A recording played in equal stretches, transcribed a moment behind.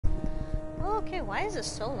okay? Why is it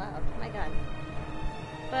so loud? Oh my god.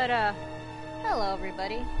 But, hello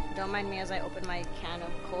everybody. Don't mind me as I open my can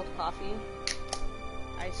of cold coffee.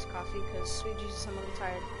 Iced coffee, because sweet Jesus, I'm a little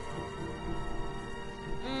tired.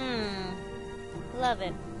 Love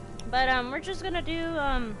it. But, we're just gonna do,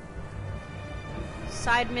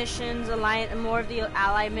 side missions, more of the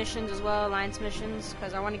ally missions as well, alliance missions,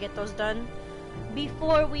 because I want to get those done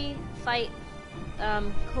before we fight,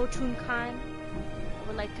 Khotun Khan. I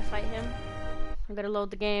would like to fight him. I'm gonna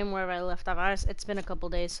load the game wherever I left off. It's been a couple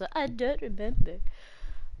days, so I don't remember.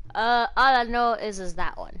 All I know is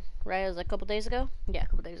that one, right? It was like a couple days ago? Yeah, a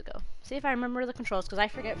couple days ago. See if I remember the controls, because I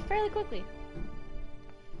forget fairly quickly.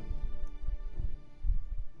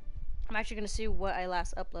 I'm actually gonna see what I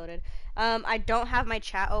last uploaded. I don't have my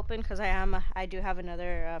chat open because I do have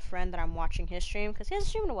another friend that I'm watching his stream because he hasn't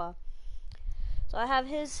streamed in a while. So I have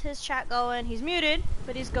his chat going. He's muted,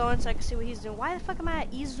 but he's going so I can see what he's doing. Why the fuck am I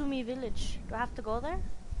at Izumi Village? Do I have to go there?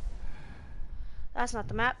 That's not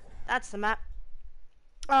the map. That's the map.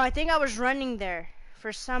 Oh, I think I was running there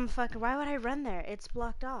for some fucking. Why would I run there? It's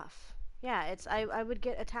blocked off. Yeah, I would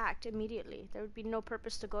get attacked immediately. There would be no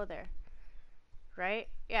purpose to go there. Right?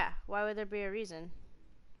 Yeah, why would there be a reason?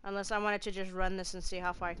 Unless I wanted to just run this and see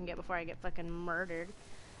how far I can get before I get fucking murdered.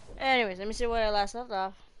 Anyways, let me see what I last left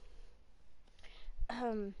off.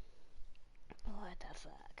 What the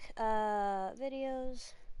fuck?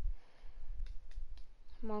 Videos.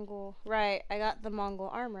 Mongol. Right, I got the Mongol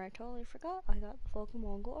armor. I totally forgot. I got the fucking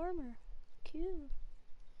Mongol armor. Cute.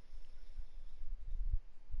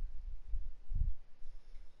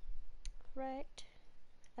 Right.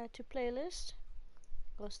 Add to playlist.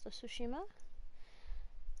 Ghost of Tsushima.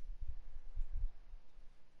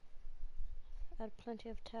 Add plenty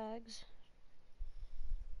of tags.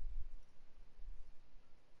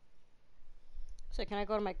 So can I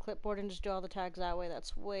go to my clipboard and just do all the tags that way?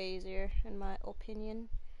 That's way easier, in my opinion.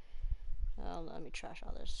 Oh, let me trash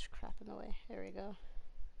all this crap in the way. There we go.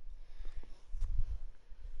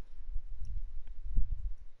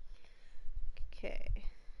 Okay.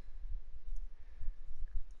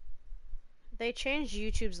 They changed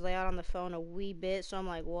YouTube's layout on the phone a wee bit, so I'm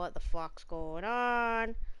like, what the fuck's going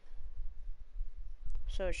on?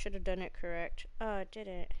 So it should have done it correct. Oh, it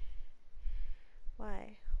didn't.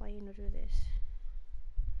 Why? Why you not do this?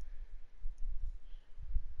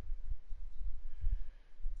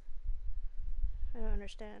 I don't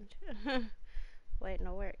understand. Wait,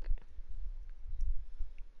 no work.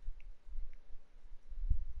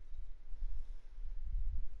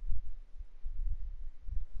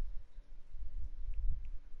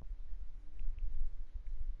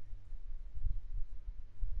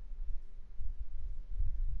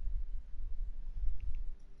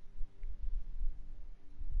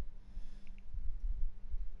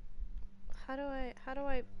 How do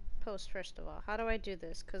I post first of all? How do I do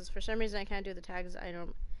this? Because for some reason I can't do the tags I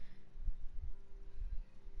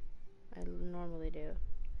normally do.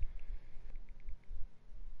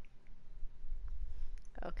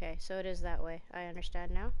 Okay, so it is that way. I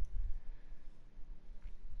understand now.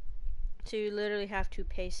 So you literally have to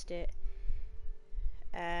paste it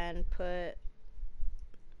and put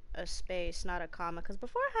a space, not a comma. Because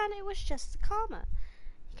beforehand it was just a comma.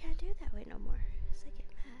 You can't do it that way no more. It's like, get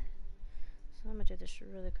mad. So I'm gonna do this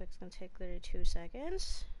really quick. It's gonna take literally 2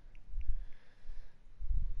 seconds.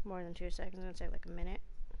 More than 2 seconds. It's gonna take like a minute.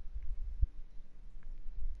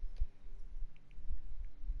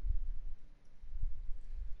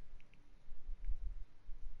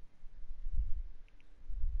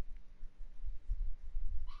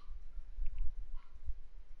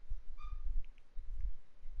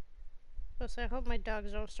 Plus, I hope my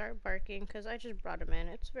dogs don't start barking because I just brought them in.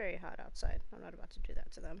 It's very hot outside. I'm not about to do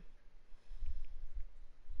that to them.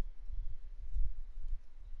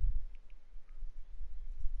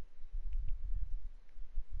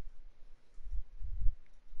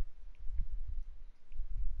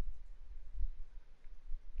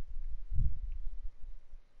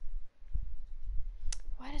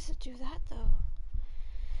 Why does it do that though?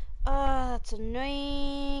 That's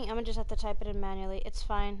annoying. I'm gonna just have to type it in manually. It's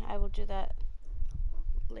fine. I will do that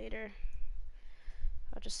later.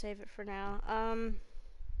 I'll just save it for now.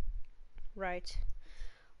 Right.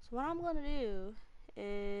 So what I'm gonna do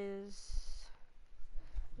is...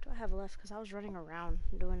 What do I have left? Because I was running around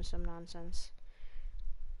doing some nonsense.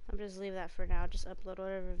 I'm just leave that for now. Just upload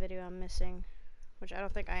whatever video I'm missing. Which I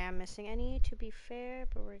don't think I am missing any, to be fair.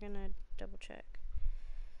 But we're gonna double check.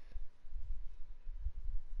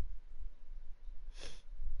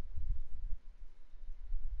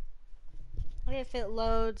 If it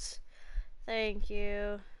loads, thank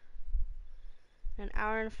you. An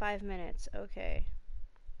hour and 5 minutes. Okay.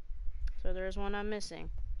 So So there's one I'm missing.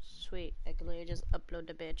 Sweet. I can literally just upload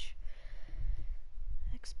the bitch.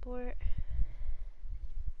 Export.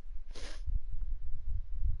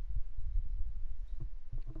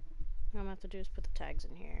 What I'm gonna have to do is put the tags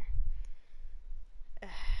in here. God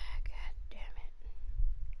damn it.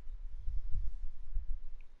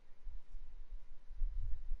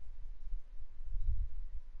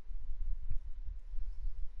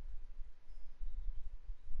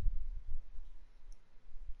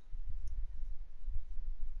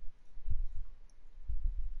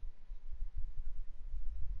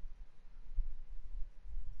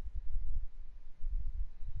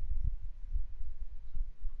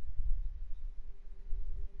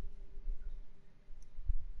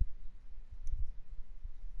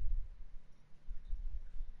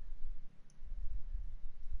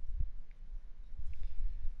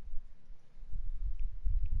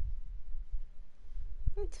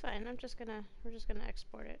 It's fine. We're just gonna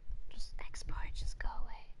export it. Just export. Just go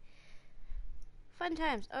away. Fun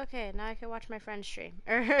times. Okay, now I can watch my friend stream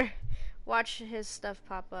or watch his stuff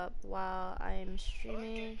pop up while I'm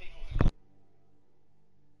streaming.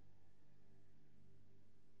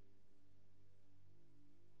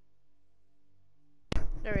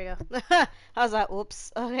 There we go. How's that?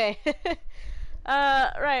 Whoops. Okay.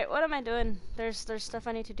 Right. What am I doing? There's stuff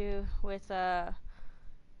I need to do with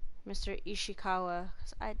Mr. Ishikawa,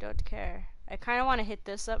 cause I don't care. I kind of want to hit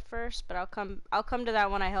this up first, but I'll come to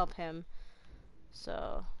that when I help him.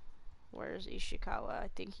 So, where's Ishikawa? I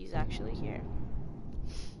think he's actually here.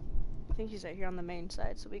 I think he's right here on the main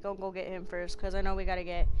side, so we gonna go get him first, cause I know we gotta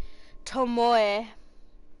get Tomoe,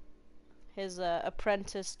 his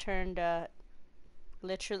apprentice turned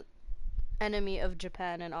literal enemy of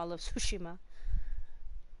Japan and all of Tsushima.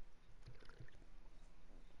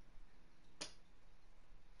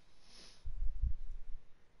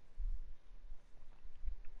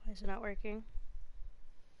 Why is it not working?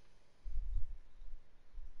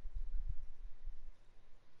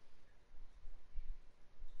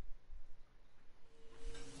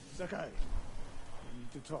 Sakai, we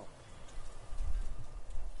need to talk.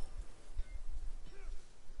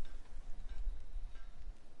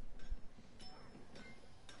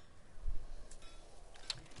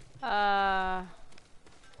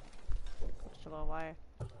 First of all, why?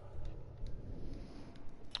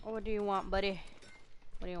 What do you want, buddy?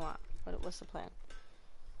 What do you want? What's the plan?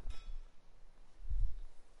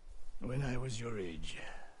 When I was your age,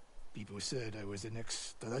 people said I was the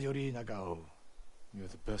next Tadayori Nagao. You're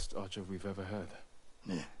the best archer we've ever had.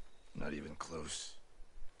 Nah, not even close.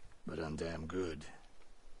 But I'm damn good.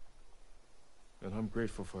 And I'm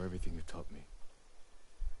grateful for everything you taught me.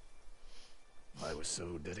 I was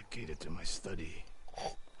so dedicated to my study.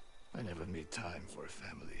 I never made time for a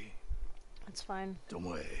family. That's fine.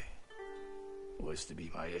 Tomoe was to be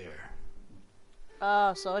my heir.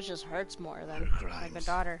 Oh, so it just hurts more than Her like a crimes.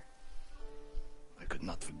 daughter. I could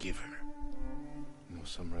not forgive her. No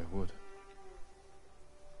samurai would.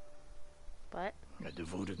 But I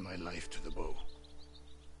devoted my life to the bow.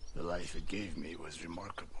 The life it gave me was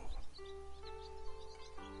remarkable.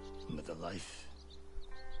 But the life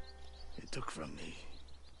it took from me.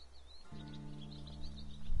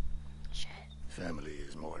 shit. Family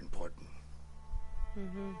is more important.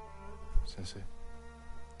 Mm-hmm. Sensei?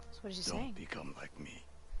 So what is he Don't saying? become like me.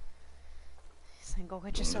 He's saying go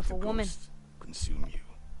get Don't yourself a let the woman. ghost consume you.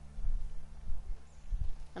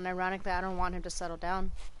 And ironically, I don't want him to settle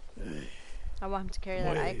down. Hey, I want him to carry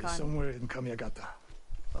that Moe is icon. somewhere in Kamiagata.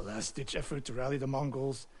 A last-ditch effort to rally the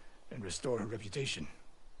Mongols and restore her reputation.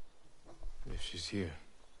 If she's here,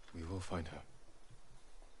 we will find her.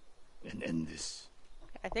 And end this.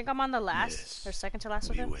 I think I'm on the last Yes, or second to last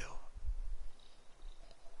of we him. will.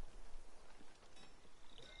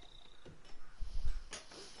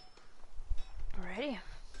 Alrighty.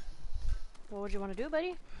 What would you want to do,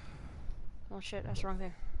 buddy? Oh shit, that's wrong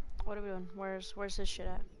there. What are we doing? Where's his shit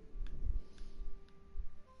at?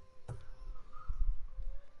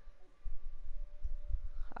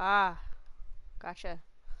 Ah, gotcha.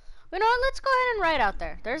 You know what? Let's go ahead and write out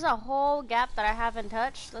there. There's a whole gap that I haven't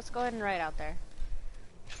touched. Let's go ahead and write out there.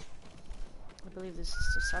 I believe this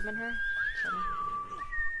is to summon her. Summon.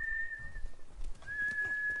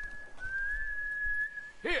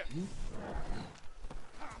 Here!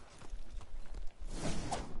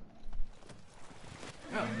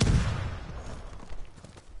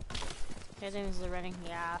 Okay, I think this is the running.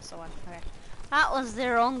 Yeah, so on. Okay. That was the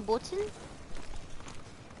wrong button.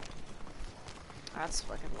 That's a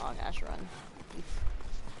fucking long ass run.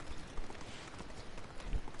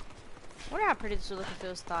 I wonder how pretty this would look if it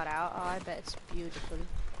was thought out. Oh, I bet it's beautiful.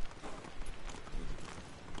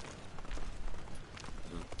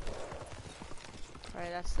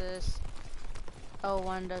 Alright, that's this.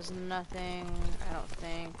 O1 does nothing, I don't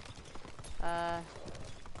think. Right.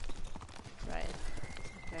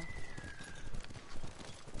 Okay.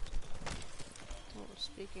 Oh,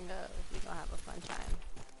 speaking of, we gonna have a fun time.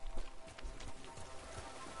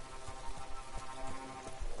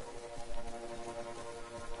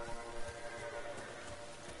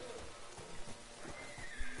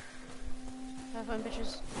 Have fun,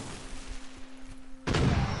 bitches.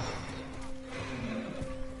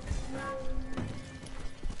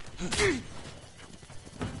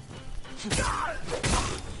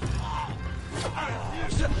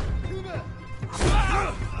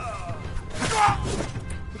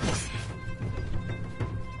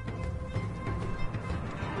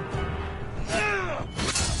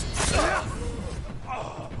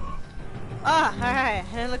 Ah, alright.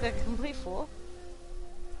 I didn't look like a complete fool.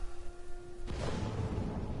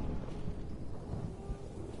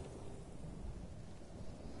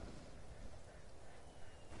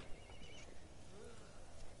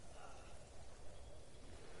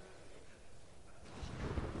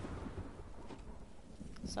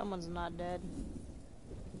 Someone's not dead.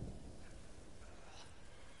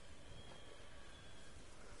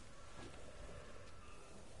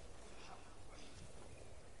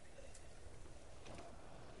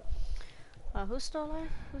 Who's still alive?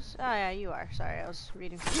 Who's? Oh yeah, you are. Sorry, I was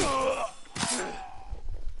reading. You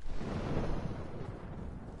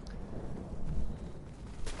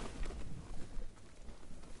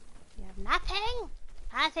have nothing.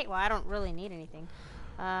 Nothing. Well, I don't really need anything.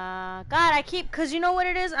 God, I keep, cause you know what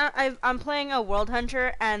it is. I'm playing a World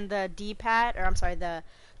Hunter, and the D-pad, or I'm sorry, the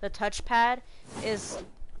touchpad is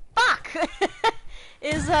fuck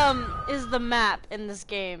is the map in this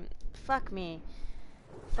game. Fuck me.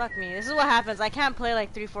 Fuck me. This is what happens. I can't play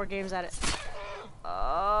like 3-4 games at it.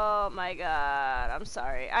 Oh my god. I'm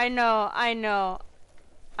sorry. I know.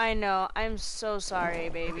 I'm so sorry,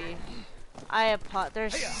 baby. I'm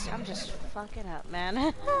just fucking up,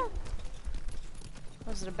 man.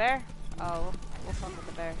 Was it a bear? Oh, we'll fuck with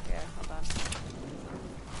the bear. Yeah, hold on.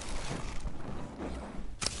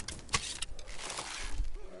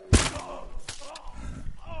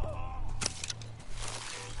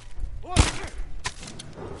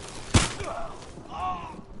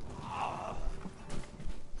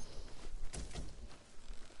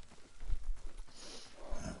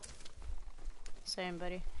 Same,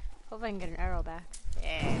 buddy. Hope I can get an arrow back.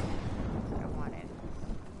 Yeah. I don't want it.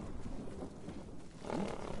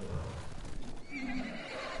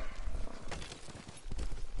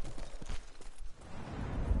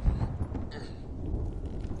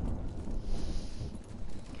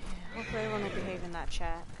 Hopefully everyone will behave in that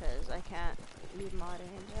chat, because I can't leave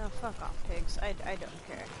modding. Oh, fuck off, pigs. I don't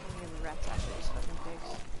care. I don't give a rat's ass for these fucking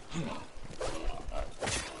pigs.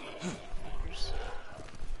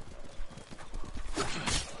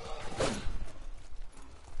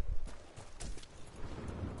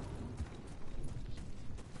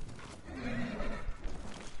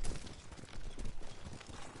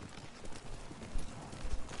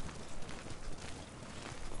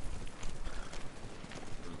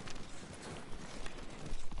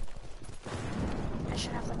 I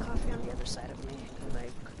should have the coffee on the other side of me,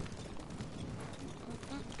 like...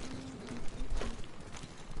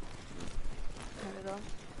 There we go.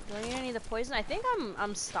 Do I need any of the poison? I think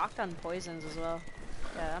I'm stocked on poisons as well.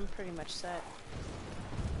 Yeah, I'm pretty much set.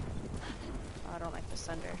 Oh, I don't like the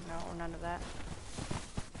thunder. No, none of that.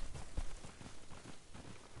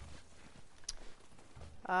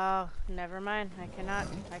 Oh, never mind. I cannot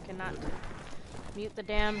mute the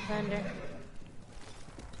damn thunder.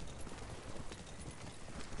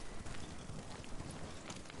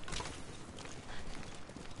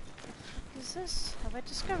 What is this? Have I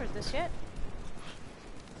discovered this yet?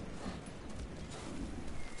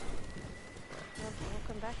 Well, we'll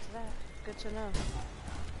come back to that. Good to know.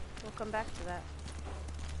 We'll come back to that.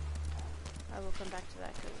 I will come back to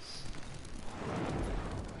that, because...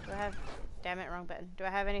 Do I have... Damn it, wrong button. Do I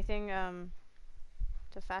have anything,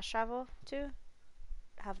 to fast travel to?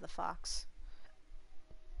 I have the fox.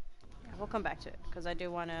 Yeah, we'll come back to it, because I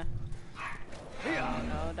do want to... Oh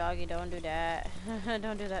no, doggy, don't do that.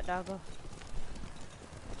 Don't do that, doggo.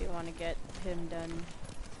 I do want to get him done.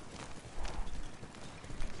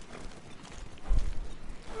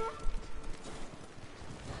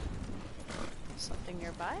 Something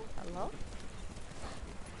nearby? Hello?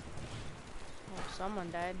 Oh, someone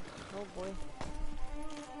died. Oh boy.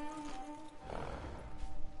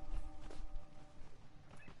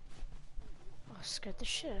 Oh, scared the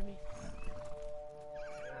shit out of me.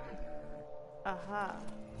 Aha.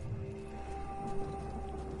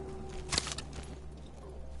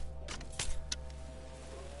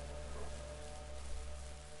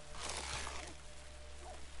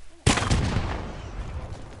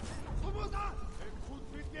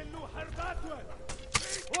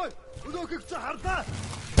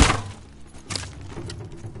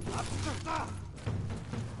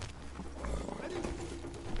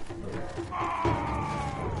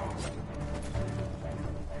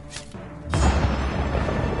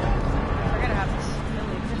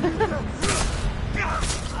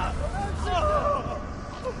 Oh,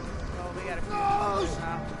 we got a few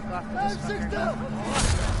now. Go after this fucker.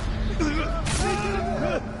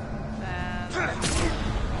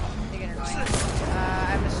 They get annoying.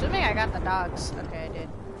 I'm assuming I got the dogs. Okay, I did.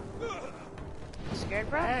 You scared,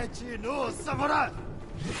 bro?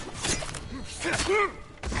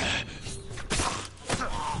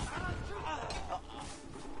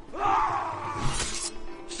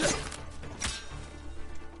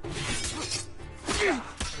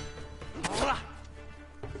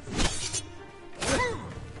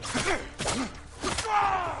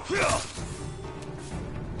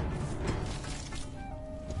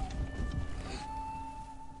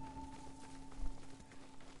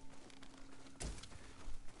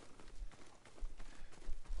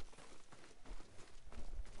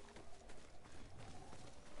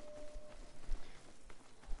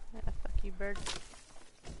 Fuck you, bird.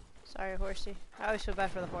 Sorry, horsey. I always feel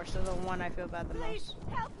bad for the horse. They're the one I feel bad the most.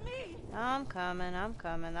 Help me! I'm coming. I'm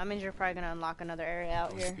coming. That means you're probably gonna unlock another area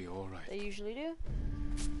out here. Be all right. They usually do.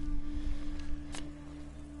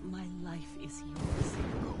 My life is yours.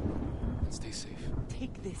 Go and stay safe.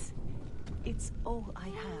 Take this. It's all I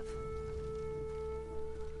have.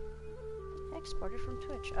 Exported from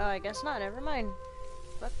Twitch. Oh, I guess not. Never mind.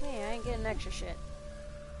 Fuck me. I ain't getting extra shit.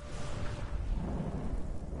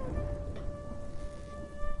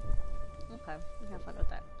 Okay, we can have fun with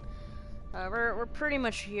that. We're pretty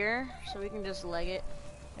much here, so we can just leg it.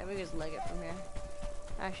 Yeah, we can just leg it from here.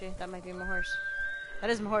 Actually, that might be my horse. That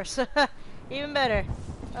is my horse. Even better.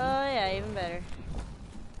 Oh yeah, even better.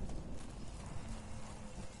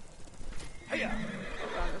 Hiya!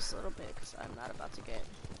 Hold on this a little bit, because I'm not about to get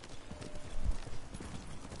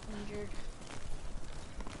injured.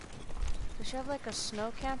 Does she have like a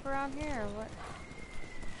snow camp around here, or what?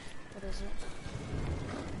 What is it?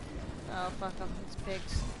 Oh, fuck them. It's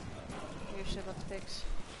pigs. Give a shit about the pigs.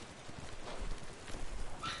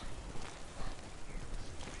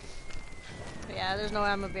 But yeah, there's no way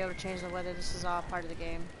I'm gonna be able to change the weather. This is all part of the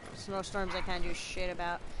game. Snowstorms I can't do shit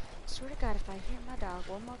about. I swear to God, if I hear my dog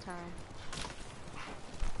one more time.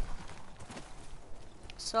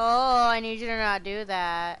 So, I need you to not do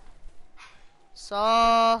that.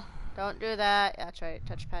 So, don't do that. Yeah, that's right.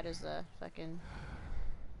 Touchpad is the fucking...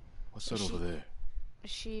 What's that over there? Is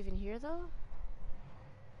she even here, though?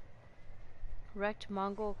 Wrecked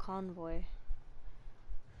Mongol convoy.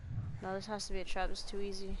 No, this has to be a trap. It's too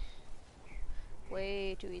easy.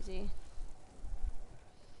 Way too easy.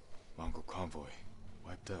 Mongol convoy.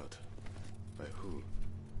 Wiped out. By who?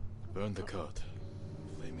 Burned the cart.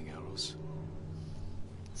 Flaming arrows.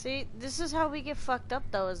 See, this is how we get fucked up,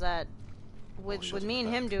 though, is that with shut me her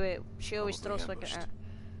and him back. do it, she always Probably throws fucking ambushed.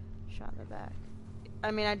 shot in the back. I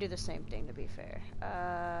mean, I do the same thing, to be fair.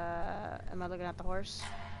 Am I looking at the horse?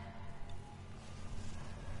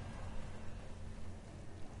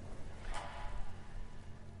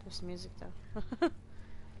 There's music, though. I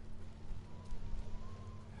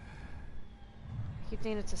keep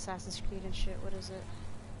thinking it's Assassin's Creed and shit. What is it?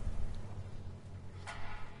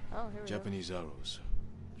 Oh, here we Japanese arrows.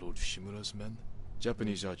 Lord Shimura's men?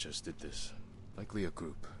 Japanese archers did this. Likely a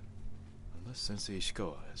group. Unless Sensei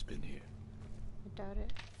Ishikawa has been here. go. I doubt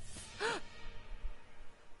it.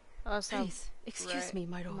 Oh, it's not Please, excuse me,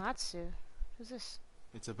 my lord. Matsu. Who's this?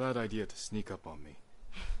 It's a bad idea to sneak up on me.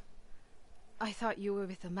 I thought you were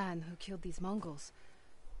with the man who killed these Mongols.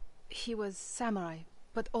 He was samurai,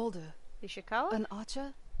 but older. Ishikawa? An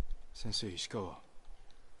archer? Sensei Ishikawa.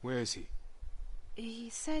 Where is he? He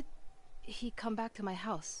said he'd come back to my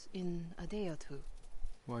house in a day or two.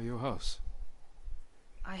 Why your house?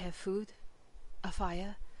 I have food, a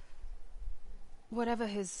fire. Whatever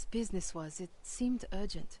his business was, it seemed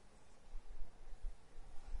urgent.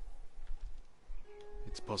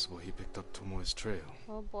 It's possible he picked up Tomoe's trail.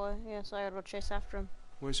 Oh boy, yeah, so I gotta go chase after him.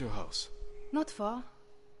 Where's your house? Not far,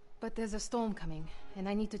 but there's a storm coming, and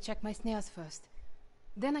I need to check my snares first.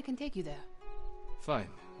 Then I can take you there. Fine,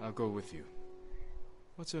 I'll go with you.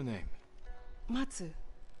 What's your name? Matsu,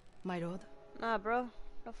 my lord. Nah, bro.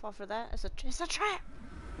 Don't fall for that. It's a trap!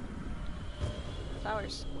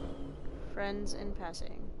 Flowers. Friends in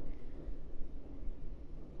passing.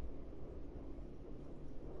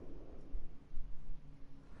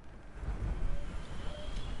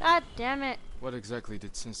 God damn it. What exactly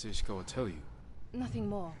did Sensei Ishikawa tell you? Nothing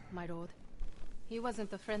more, my lord. He wasn't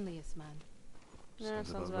the friendliest man. Yeah,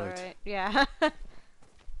 Sounds sounds about about right. right. Yeah.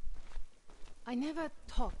 I never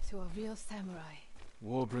talked to a real samurai.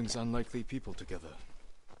 War brings unlikely people together.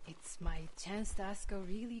 It's my chance to ask a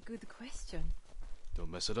really good question.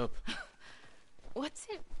 Don't mess it up. What's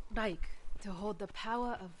it like to hold the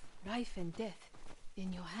power of life and death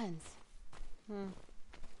in your hands?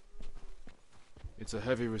 It's a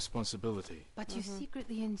heavy responsibility. But you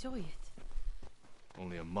secretly enjoy it.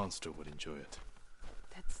 Only a monster would enjoy it.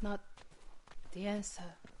 That's not the answer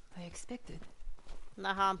I expected.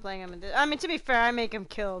 Not how I'm playing him. I mean, to be fair, I make him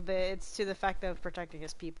kill, but it's to the fact of protecting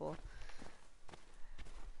his people.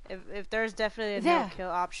 If there's definitely a There! no-kill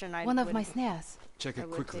option, I One of would- my snares. Check I it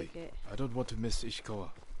would quickly. take it. I don't want to miss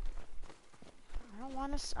Ishikawa. I don't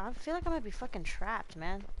want to. I feel like I might be fucking trapped,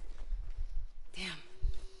 man. Damn.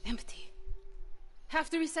 Empty. Have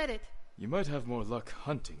to reset it. You might have more luck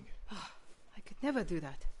hunting. I could never do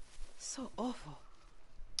that. So awful.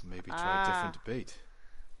 Maybe try a different bait.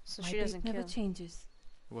 So My she bait doesn't never kill. changes.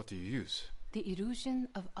 What do you use? The illusion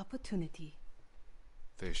of opportunity.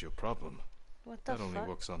 There's your problem. What the That only fuck?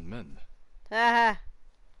 works on men. Ah,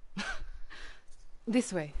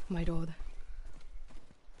 This way, my lord.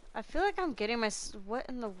 I feel like I'm getting my. What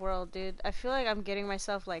in the world, dude? I feel like I'm getting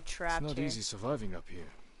myself like trapped It's not here. easy surviving up here.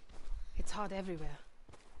 It's hard everywhere.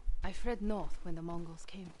 I fled north when the Mongols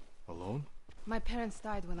came. Alone? My parents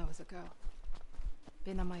died when I was a girl.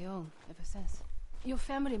 Been on my own ever since. Your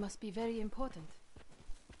family must be very important.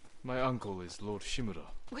 My uncle is Lord Shimura.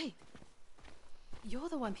 Wait. You're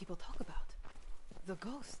the one people talk about. The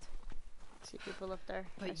ghost. See people up there.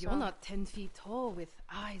 I But saw you're not 10 feet tall with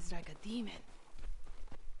eyes like a demon.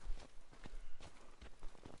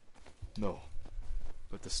 No.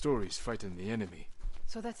 But the stories frighten the enemy.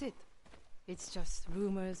 So that's it. It's just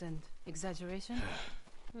rumors and exaggeration.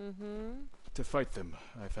 Mm-hmm. To fight them,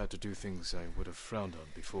 I've had to do things I would have frowned on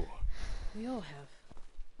before. We all have.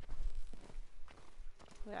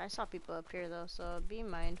 Wait, I saw people up here though, so be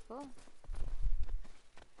mindful.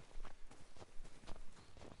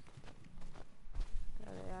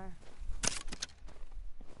 There they are.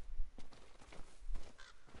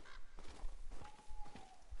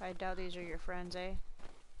 I doubt these are your friends, eh?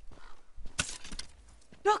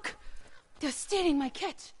 Look! They're stealing my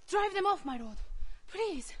catch! Drive them off, my lord!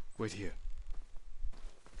 Please! Wait here.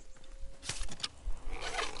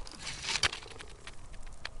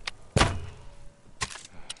 They're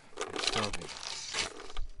starving.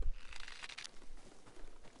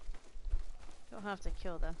 Don't have to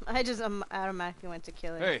kill them. I just automatically went to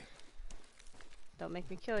killing. Hey! Don't make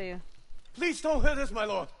me kill you. Please don't hurt us, my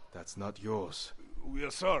lord. That's not yours. We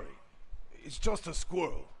are sorry. It's just a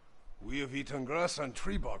squirrel. We have eaten grass and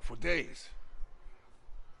tree bark for days.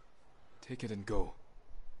 Take it and go.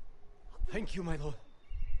 Thank you, my lord.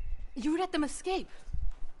 You let them escape!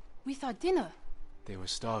 We thought dinner. They were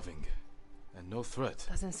starving. And no threat.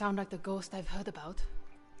 Doesn't sound like the ghost I've heard about.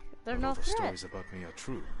 They're Not no all the threat. stories about me are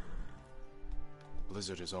true. The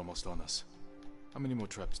blizzard is almost on us. How many more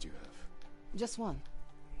traps do you have? Just one.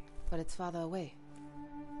 But it's farther away.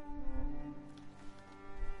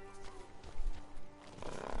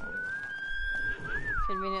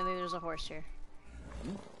 Conveniently, there's a horse here.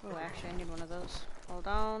 Oh, actually, I need one of those. Hold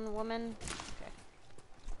on, woman.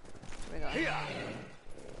 Okay. Here we go.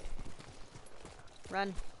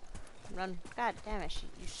 Run. Run. God damn it,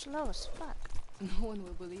 you're slow as fuck. No one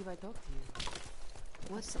will believe I talked to you.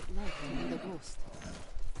 What's it like to be the ghost?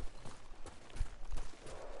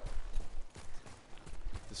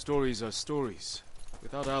 The stories are stories.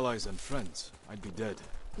 Without allies and friends, I'd be dead.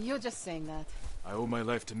 You're just saying that. I owe my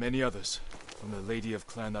life to many others, from the lady of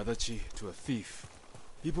Clan Adachi to a thief.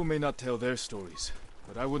 People may not tell their stories,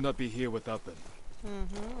 but I would not be here without them.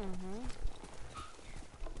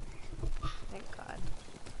 Thank God.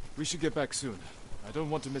 We should get back soon. I don't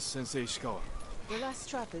want to miss Sensei Ishikawa. The last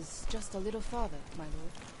trap is just a little farther, my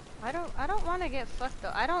lord. I don't want to get fucked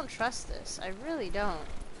though. I don't trust this. I really don't.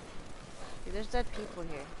 Dude, there's dead people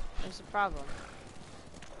here. There's a problem.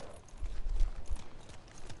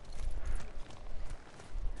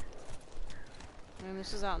 I mean,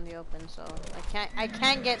 this is out in the open, so I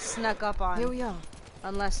can't get snuck up on Here we are.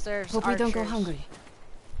 unless there's Hope we don't go archers. hungry.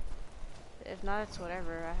 If not, it's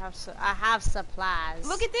whatever. I have supplies.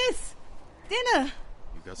 Look at this! Dinner!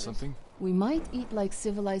 You got something? We might eat like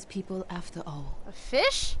civilized people after all. a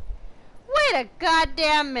fish. Wait a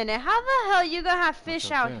goddamn minute. How the hell you gonna have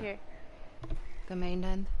fish up out there? here? The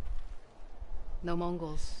mainland. No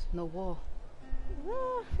Mongols, no war.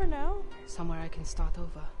 For now. Somewhere I can start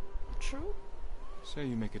over. True. Say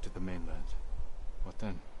you make it to the mainland. What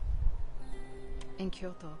then? In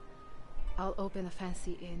Kyoto, I'll open a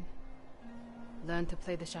fancy inn. Learn to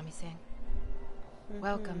play the shamisen.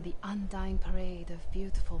 Welcome the undying parade of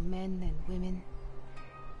beautiful men and women,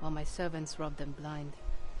 while my servants rob them blind.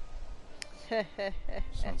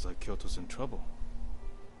 Sounds like Kyoto's in trouble.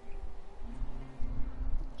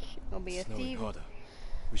 Gonna be a Snowing thief. harder.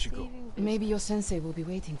 We should go. thieving Maybe your sensei will be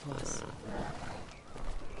waiting for us.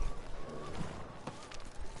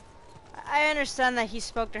 I understand that he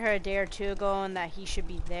spoke to her a day or two ago and that he should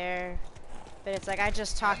be there. But it's like, I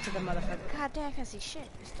just talked to the motherfucker. God damn, I can't see shit.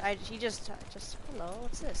 He just, hello,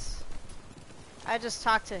 what's this? I just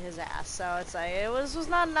talked to his ass, so it's like, it was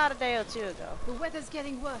not a day or two ago. The weather's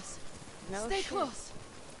getting worse. No Stay shit. close.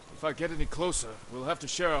 If I get any closer, we'll have to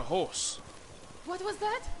share a horse. What was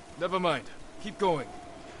that? Never mind. Keep going.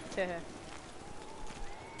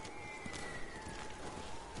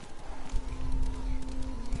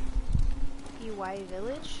 PY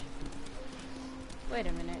Village? Wait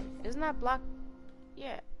a minute. Isn't that block?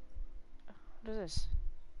 Yeah. What is this?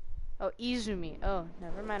 Oh, Izumi. Oh,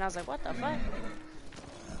 never mind. I was like, what the fuck?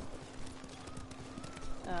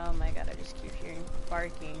 Oh my god, I just keep hearing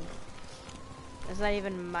barking. It's not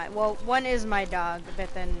even my... Well, one is my dog,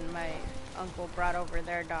 but then my uncle brought over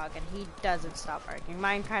their dog, and he doesn't stop barking.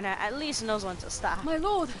 Mine kind of at least knows when to stop. My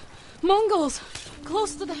lord! Mongols!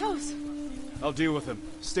 Close to the house! I'll deal with him.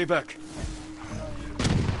 Stay back.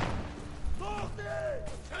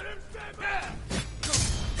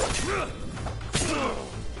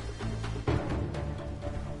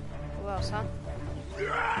 Who else, huh?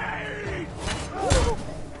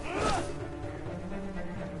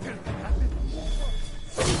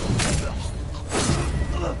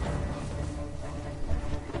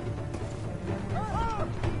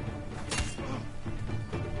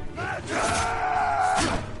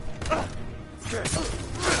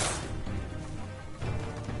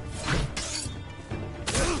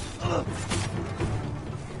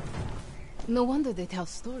 No wonder they tell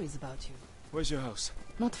stories about you. Where's your house?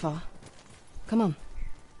 Not far. Come on.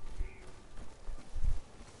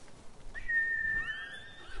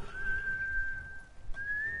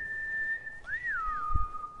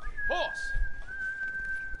 Horse!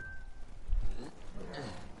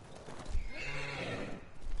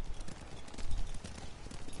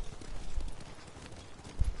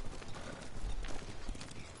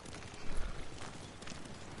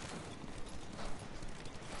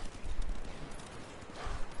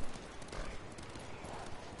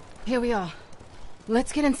 Here we are.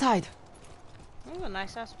 Let's get inside. Ooh, a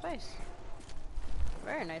nice ass place.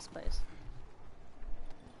 Very nice place.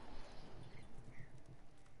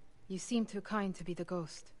 You seem too kind to be the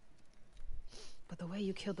ghost. But the way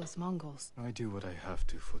you killed those Mongols... I do what I have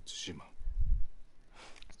to for Tsushima.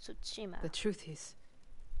 Tsushima. The truth is,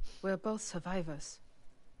 we're both survivors.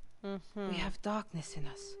 We have darkness in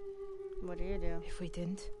us. What do you do? If we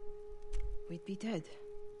didn't, we'd be dead.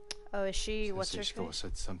 Oh, is she? What's her Ishikawa face?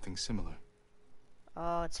 said something similar.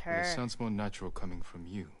 Oh, it's But her. it sounds more natural coming from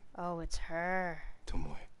you, Oh, it's her.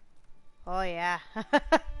 Tomoe. Oh, yeah.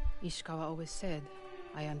 Ishikawa always said,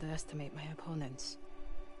 I underestimate my opponents.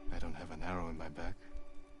 I don't have an arrow in my back.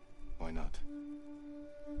 Why not?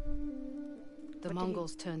 The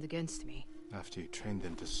Mongols turned against me. After you trained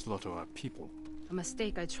them to slaughter our people. A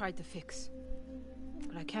mistake I tried to fix.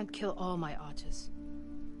 But I can't kill all my archers.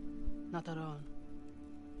 Not alone.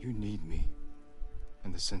 You need me.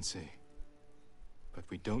 And the sensei. But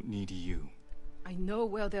we don't need you. I know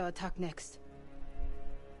where they'll attack next.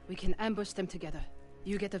 We can ambush them together.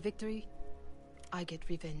 You get a victory, I get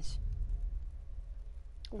revenge.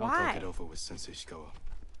 I'll Why? talk it over with Sensei Ishikawa.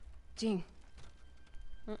 Jing,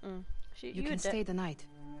 She, you can stay the night.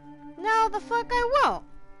 No, the fuck I won't.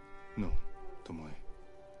 No, Tomoe.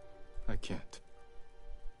 I can't.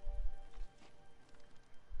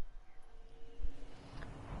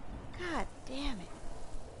 God damn it.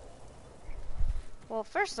 Well,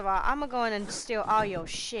 first of all, I'm gonna go in and steal all your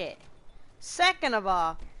shit. Second of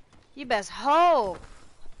all, you best hope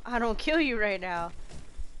I don't kill you right now.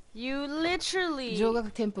 You literally...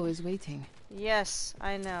 Jogak Temple is waiting. Yes,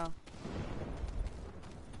 I know.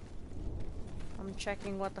 I'm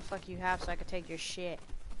checking what the fuck you have so I can take your shit.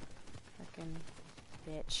 Fucking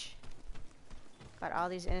bitch. Got all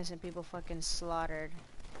these innocent people fucking slaughtered.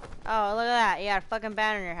 Oh, look at that. You got a fucking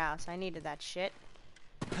banner in your house. I needed that shit.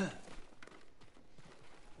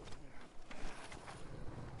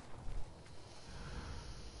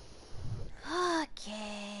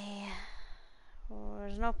 Okay. Well,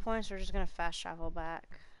 there's no point, so we're just gonna fast travel back.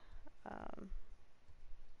 Oh,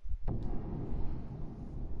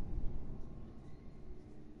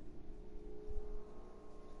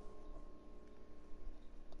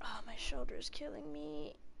 my shoulder is killing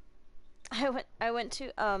me. I went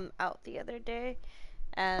to out the other day,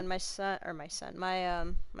 and my shoulders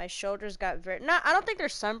got I don't think they're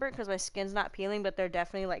sunburned because my skin's not peeling, but they're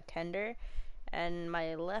definitely like tender. And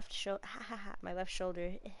my left shoulder, my left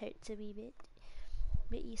shoulder, it hurts a wee bit,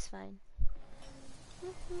 but it's fine.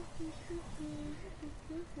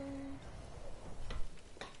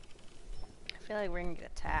 I feel like we're gonna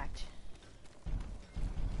get attacked.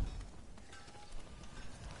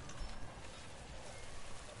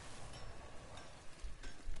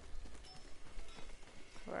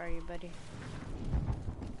 you, buddy?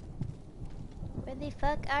 Where the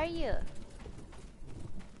fuck are you?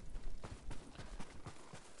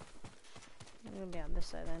 I'm gonna be on this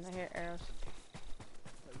side then. I hear arrows.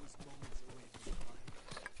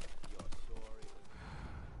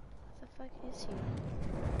 What the fuck is he?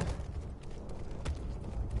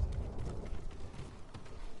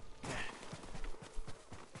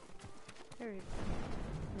 There we go.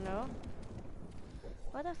 No?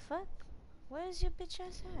 What the fuck? Where is your bitch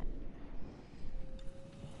ass at?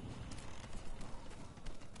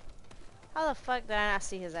 How the fuck did I not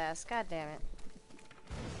see his ass? God damn it.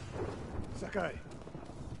 Sakai.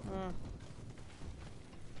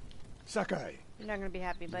 Sakai. You're not gonna be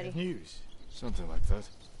happy, buddy. Good news. Something like that.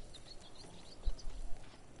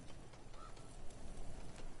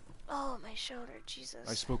 Oh, my shoulder, Jesus.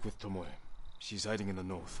 I spoke with Tomoe. She's hiding in the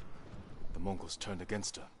north. The Mongols turned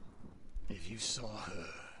against her. If you saw her,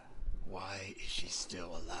 why is she still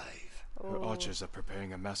alive? Her archers are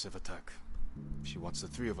preparing a massive attack. She wants the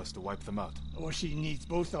three of us to wipe them out. Or she needs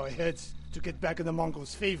both our heads to get back in the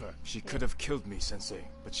Mongols' favor. She could have killed me, Sensei,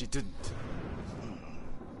 but she didn't.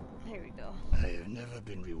 Here we go. I have never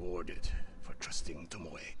been rewarded for trusting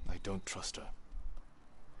Tomoe. I don't trust her.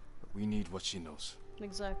 But we need what she knows.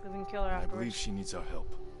 Exactly, we can kill her I afterwards. believe she needs our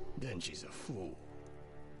help. Then she's a fool.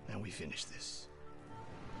 And we finish this.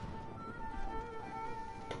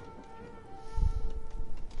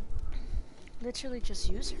 Literally just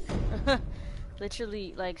use her.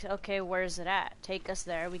 Literally, like, okay, where's it at? Take us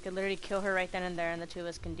there. We could literally kill her right then and there, and the two of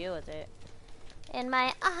us can deal with it. In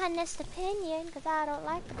my honest opinion, because I don't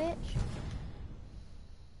like the bitch.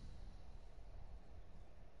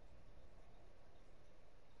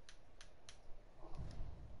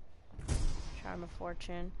 Charm of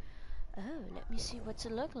Fortune. Oh, let me see what's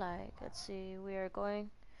it look like. Let's see, we are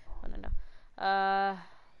going... Oh, no.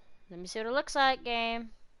 Let me see what it looks like,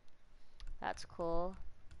 game. That's cool.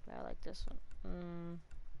 I like this one.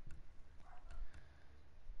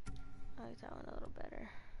 I like that one a little better.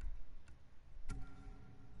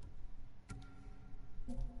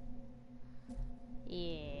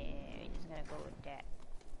 Yeah, we're just gonna go with that.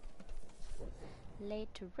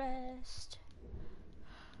 Laid to rest.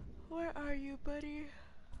 Where are you, buddy?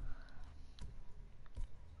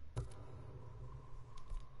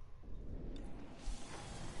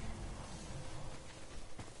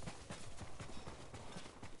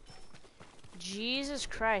 Jesus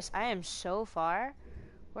Christ, I am so far.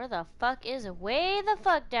 Where the fuck is it? Way the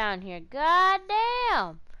fuck down here. God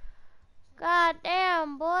damn. God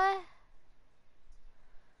damn, boy.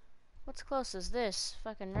 What's close as this?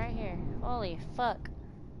 Fucking right here. Holy fuck.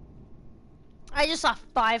 I just saw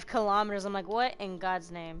 5 kilometers. I'm like, what in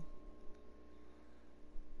God's name?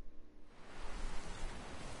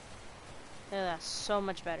 Yeah, that's so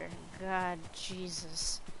much better. God,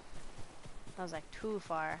 Jesus. That was like too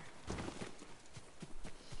far.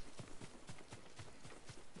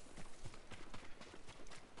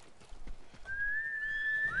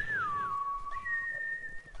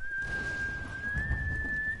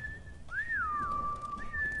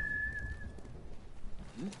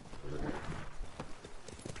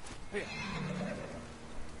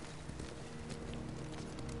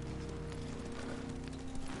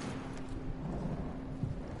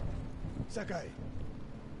 Sakai.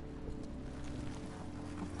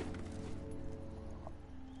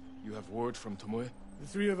 You have word from Tomoe? The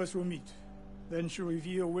three of us will meet. Then she'll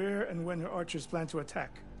reveal where and when her archers plan to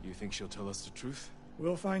attack. You think she'll tell us the truth?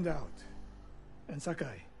 We'll find out. And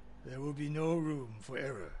Sakai, there will be no room for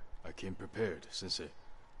error. I came prepared, Sensei.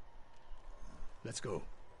 Let's go.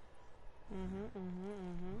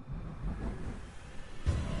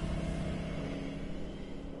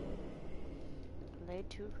 Laid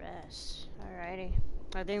to rest. Alrighty.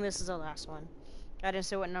 I think this is the last one. I didn't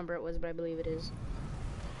say what number it was, but I believe it is.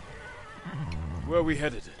 Where are we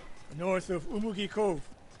headed? North of Umugi Cove.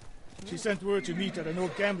 She sent word to meet at an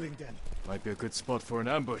old gambling den. Might be a good spot for an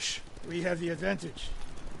ambush. We have the advantage.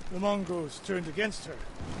 The Mongols turned against her.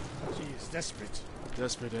 She is desperate.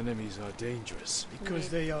 Desperate enemies are dangerous. Because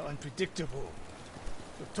they are unpredictable.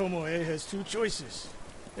 But Tomoe has two choices.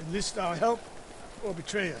 Enlist our help or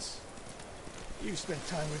betray us. You spent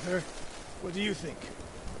time with her. What do you think?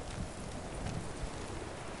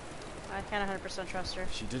 I can't 100% trust her.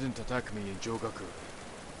 She didn't attack me in Jogaku.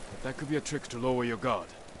 But that could be a trick to lower your guard.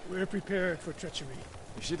 We're prepared for treachery.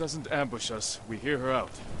 If she doesn't ambush us, we hear her out.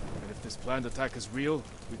 And if this planned attack is real,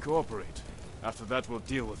 we cooperate. After that, we'll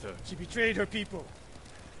deal with her. She betrayed her people.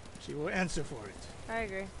 She will answer for it. I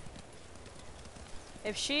agree.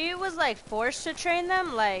 If she was like forced to train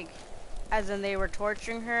them, like as in they were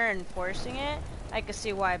torturing her and forcing it, I can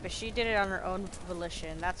see why, but she did it on her own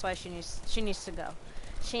volition. That's why she needs to go.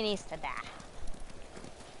 She needs to die.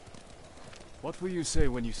 What will you say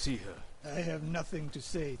when you see her? I have nothing to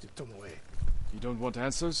say to Tomoe. You don't want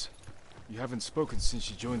answers? You haven't spoken since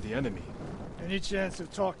she joined the enemy. Any chance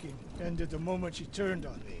of talking ended the moment she turned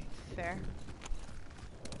on me. Fair.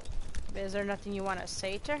 Is there nothing you want to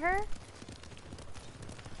say to her?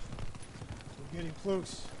 We're getting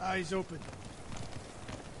close. Eyes open.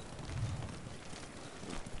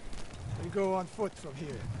 We go on foot from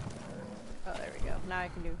here. Oh, there we go. Now I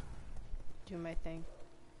can do my thing.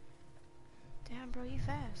 Damn, bro, you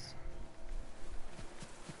fast.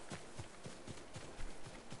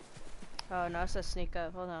 Oh, no, it says sneak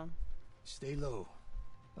up. Hold on. Stay low.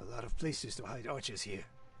 A lot of places to hide archers here.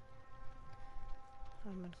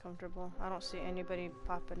 I'm uncomfortable. I don't see anybody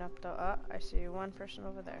popping up, though. Oh, I see one person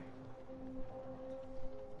over there.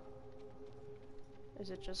 Is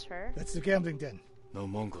it just her? That's the gambling den. No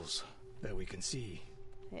Mongols. That we can see.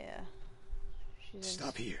 Yeah.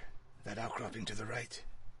 Stop here. That outcropping to the right.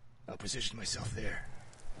 I'll position myself there.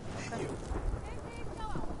 And you.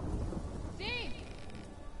 Ding!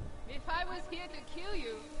 If I was here to kill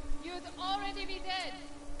you, you'd already be dead.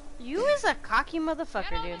 You is a cocky motherfucker,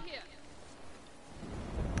 Get dude. over here.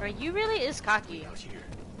 Or you really is cocky. Out here.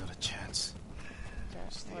 Not a chance.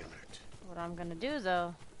 Stay alert. What I'm gonna do,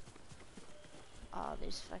 though... All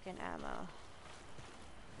these fucking ammo.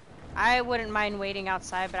 I wouldn't mind waiting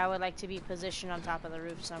outside, but I would like to be positioned on top of the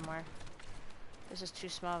roof somewhere. This is too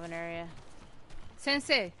small of an area.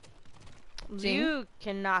 Sensei. You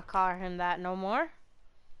cannot call him that no more.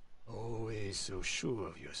 Always so sure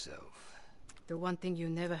of yourself. The one thing you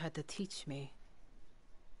never had to teach me.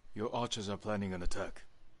 Your archers are planning an attack.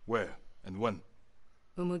 Where and when?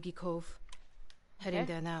 Umugi Cove. Heading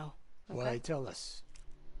Okay. there now. Why tell us?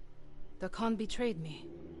 The Khan betrayed me.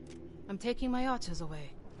 I'm taking my archers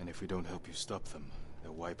away. And if we don't help you stop them,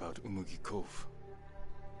 they'll wipe out Umugi Cove.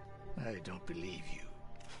 I don't believe you.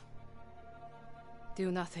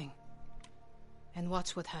 Do nothing. And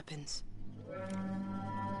watch what happens.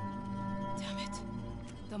 Damn it.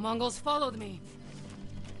 The Mongols followed me.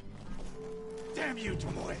 Damn you,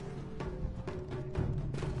 Tomoe!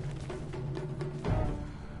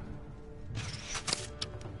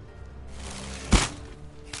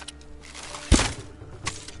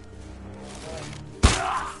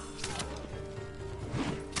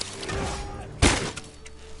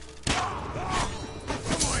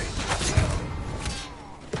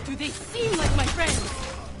 Do they seem like my friends?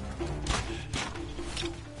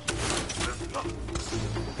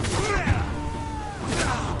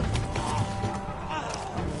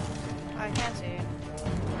 I can't see it.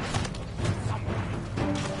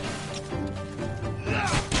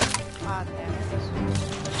 Ah,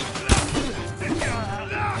 damn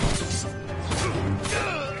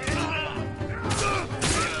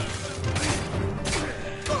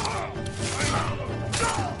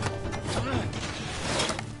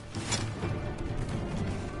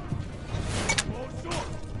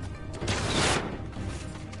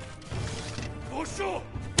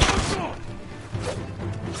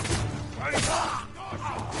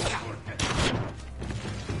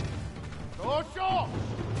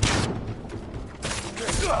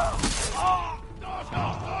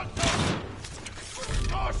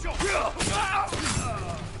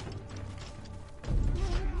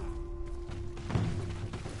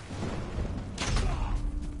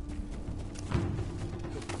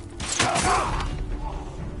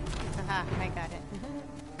Haha, I got it.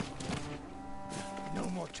 No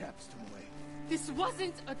more traps, Tomoe. This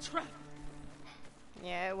wasn't a trap.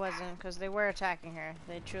 Yeah, it wasn't, because they were attacking her.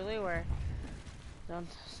 They truly were.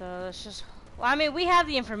 So let's just... Well, I mean, we have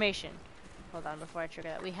the information. Hold on, before I trigger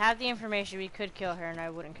that. We have the information. We could kill her, and I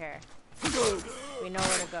wouldn't care. We know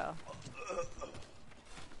where to go.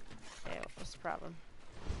 Okay, what's the problem?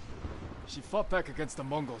 She fought back against the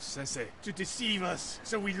Mongols, Sensei. To deceive us,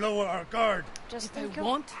 so we lower our guard. Just If I think of-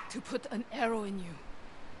 want to put an arrow in you,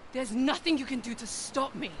 there's nothing you can do to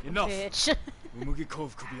stop me. Enough! Bitch. Umugi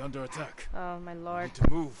Cove could be under attack. Oh, my We lord. need to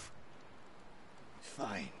move.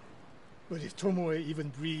 Fine. But if Tomoe even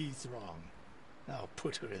breathes wrong, I'll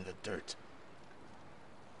put her in the dirt.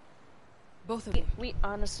 Both of you. We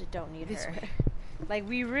honestly don't need This her. way. Like,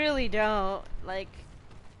 we really don't. Like,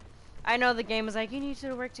 I know the game is like, you need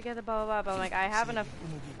to work together, blah, blah, blah. But I'm like, I have See, enough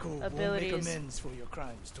Umugi Cove won't abilities. make amends for your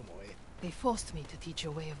crimes, Tomoe. They forced me to teach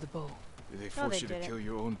your way of the bow. Did they No, force they you to didn't. kill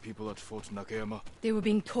your own people at Fort Nakayama? They were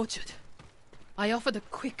being tortured. I offered a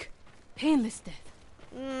quick, painless death,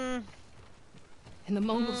 Mm, and the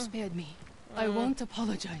Mongols spared me. I won't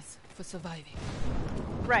apologize for surviving.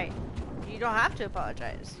 right. You don't have to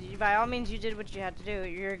apologize. By all means, you did what you had to do.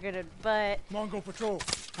 You're gonna, but... Mongol patrol.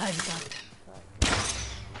 I've got them.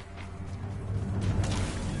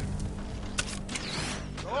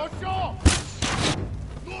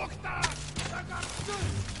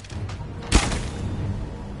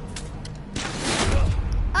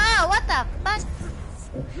 Oh, what the fuck?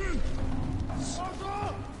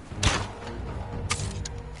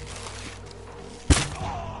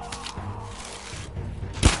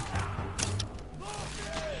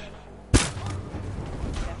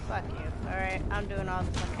 Yeah, fuck you. Alright, I'm doing all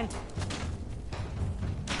the fucking...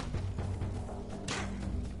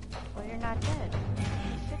 Well, you're not dead.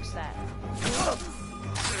 Fix that.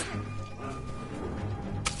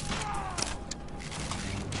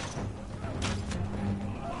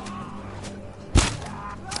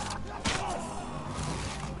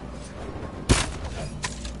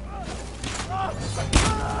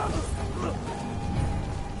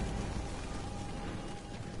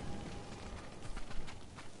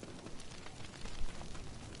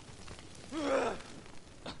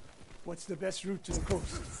 What's the best route to the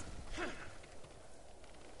coast?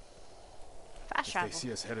 Fast If they travel.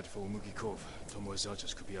 see us headed for Umugi Cove, Tomoe's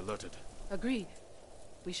archers could be alerted. Agreed.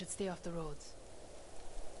 We should stay off the roads.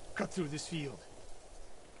 Cut through this field.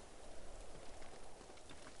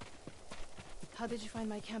 How did you find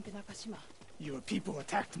my camp in Akashima? Your people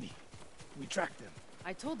attacked me. We tracked them.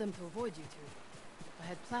 I told them to avoid you two. I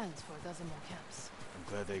had plans for a dozen more camps.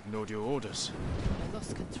 I'm glad they ignored your orders. I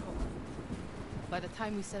lost control. By the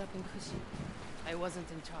time we set up in Kushi, I wasn't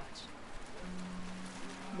in charge.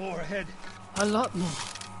 More ahead. A lot more.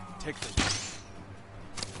 Take them.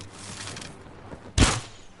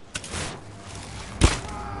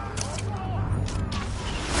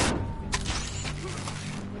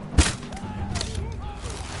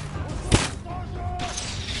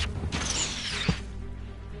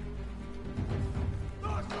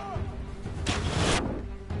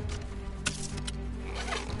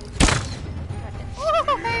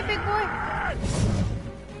 Oh, hey, big boy!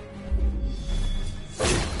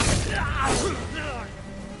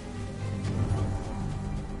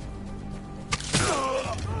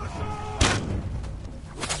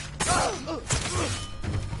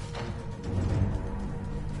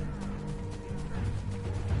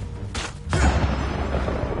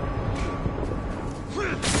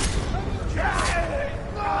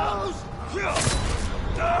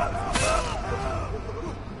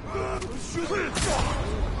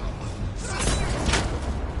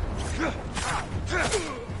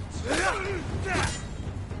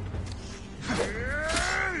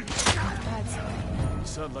 You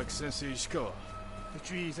sound like Sensei Ishikawa. The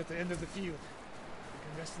trees at the end of the field. We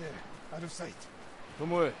can rest there, out of sight.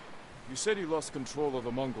 Tomoe, you said you lost control of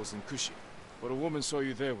the Mongols in Kushi, but a woman saw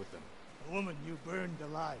you there with them. A woman you burned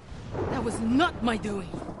alive. That was not my doing.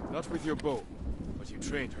 Not with your bow, but you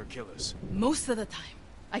trained her killers. Most of the time,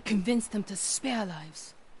 I convinced them to spare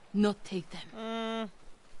lives, not take them.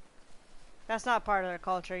 That's not part of their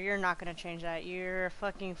culture. You're not gonna change that. You're a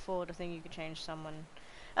fucking fool to think you could change someone.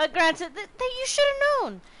 Granted, that you should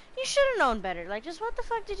have known. You should have known better. Like, just what the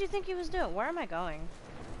fuck did you think he was doing? Where am I going?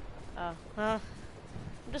 Oh, huh.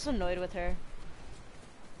 I'm just annoyed with her.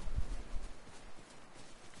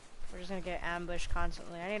 We're just gonna get ambushed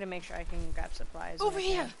constantly. I need to make sure I can grab supplies. when Over I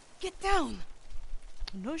here! can. Get down!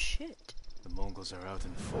 No shit. The Mongols are out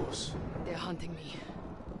in force. They're hunting me.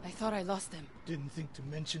 I thought I lost them. Didn't think to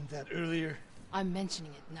mention that earlier. I'm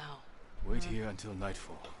mentioning it now. Wait here until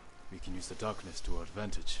nightfall. We can use the darkness to our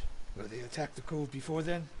advantage. Will they attack the cove before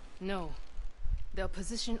then? No. They'll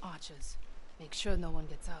position archers. Make sure no one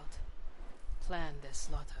gets out. Plan their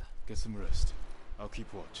slaughter. Get some rest. I'll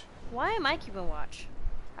keep watch. Why am I keeping watch?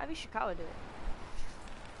 Have Ishikawa do it.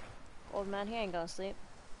 Old man, he ain't gonna sleep.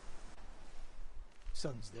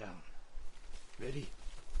 Sun's down. Ready?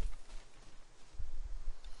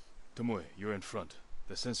 Tomoe, you're in front.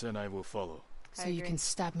 The sensei and I will follow. So I you agree. can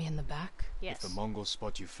stab me in the back? Yes. If the Mongols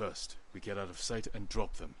spot you first, we get out of sight and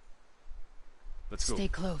drop them. Let's go. Stay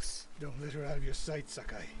close. Don't let her out of your sight,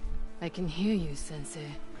 Sakai. I can hear you, Sensei.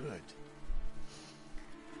 Good.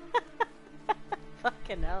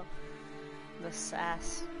 Fucking hell. The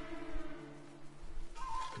sass.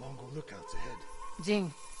 Mongol lookouts ahead.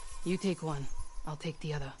 Jing, you take one. I'll take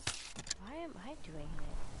the other. Why am I doing it?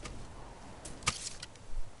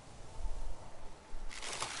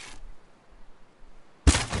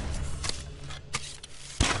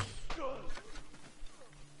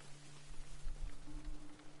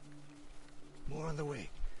 More on the way.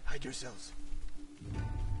 Hide yourselves.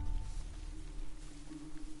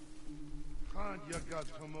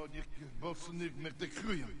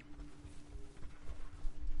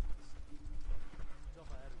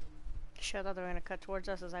 shit, I thought they were gonna cut towards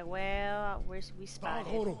us. I was like, well, we spotted.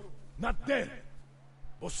 Ahoro, not there.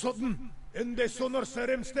 Osodden, ende sonor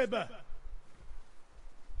serem steba.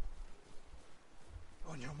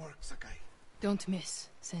 On your mark, Sakai. Don't miss,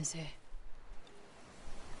 Sensei.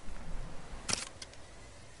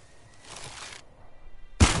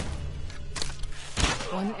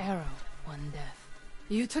 One arrow, one death.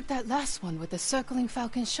 You took that last one with the circling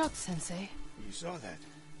falcon shot, Sensei. You saw that.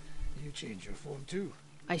 You changed your form too.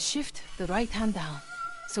 I shift the right hand down,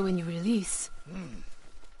 so when you release...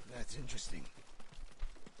 That's interesting.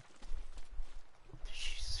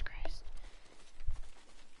 Jesus Christ.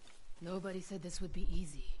 Nobody said this would be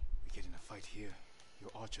easy. We get in a fight here,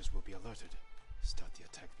 your archers will be alerted. Start the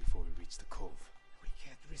attack before we reach the cove. We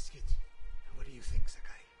can't risk it. What do you think, Sakai?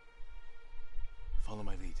 Follow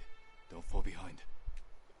my lead. Don't fall behind.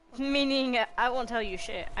 Meaning, I won't tell you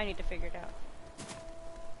shit. I need to figure it out.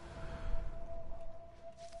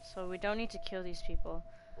 So we don't need to kill these people.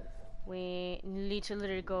 We need to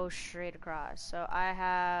literally go straight across. So I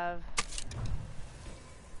have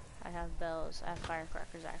bells. I have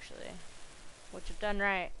firecrackers actually, which if done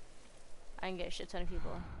right, I can get a shit ton of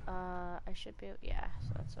people. I should be. Yeah. So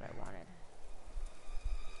that's what I wanted.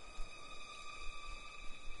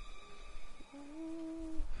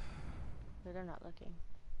 But they're not looking.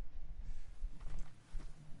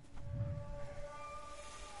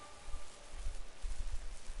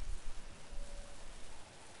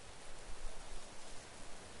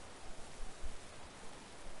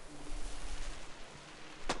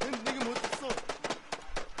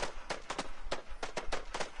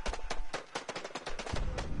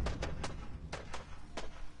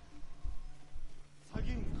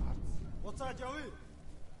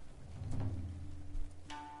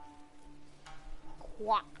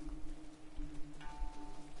 Quack.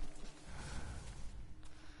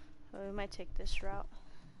 So we might take this route.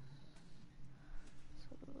 It's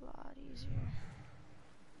a lot easier.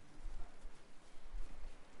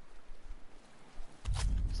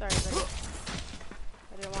 Sorry, buddy.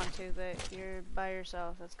 I didn't want to, but you're by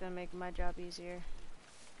yourself. That's gonna make my job easier.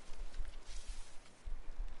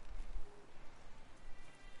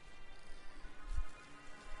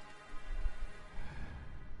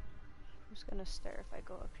 I'm just gonna stare if I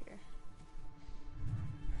go up here.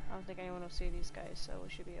 I don't think anyone will see these guys, so we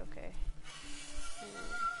should be okay.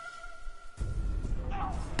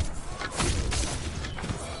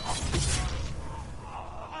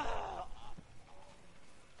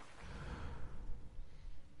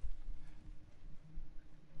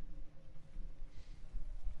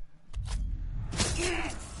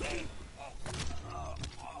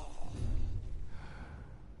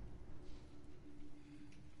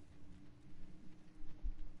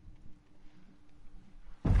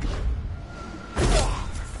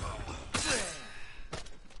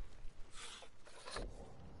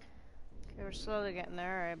 We're slowly getting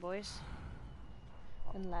there, alright boys.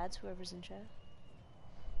 And lads, whoever's in chat.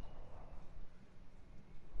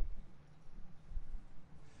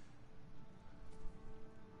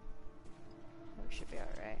 Oh, we should be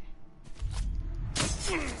alright.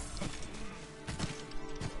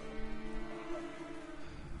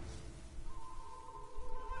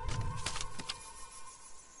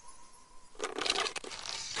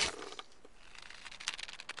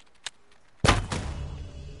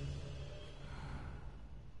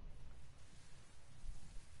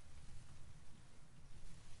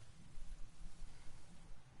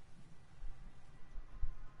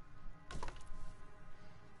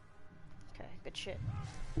 Good shit.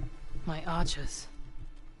 My archers.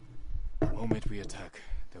 The moment we attack,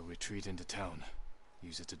 they'll retreat into town.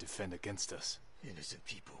 Use it to defend against us. Innocent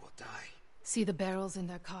people will die. See the barrels in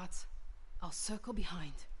their carts? I'll circle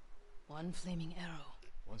behind. One flaming arrow.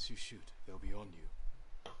 Once you shoot, they'll be on you.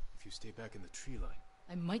 If you stay back in the tree line...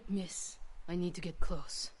 I might miss. I need to get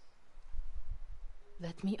close.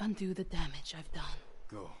 Let me undo the damage I've done.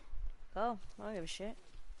 Go. Go. I don't give a shit.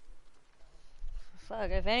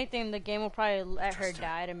 Fuck, if anything, the game will probably let her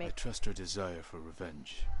die to make... I trust her desire for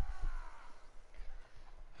revenge.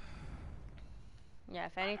 Yeah,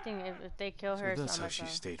 if anything, if they kill her, So it's that's not how my she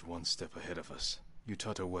problem. stayed one step ahead of us. You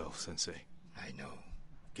taught her well, Sensei. I know.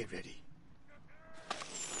 Get ready.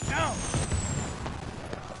 Now!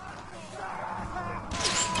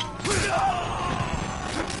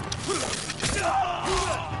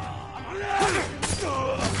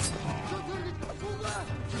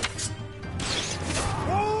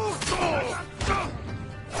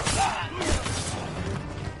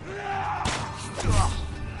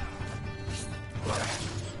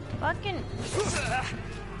 Fucking...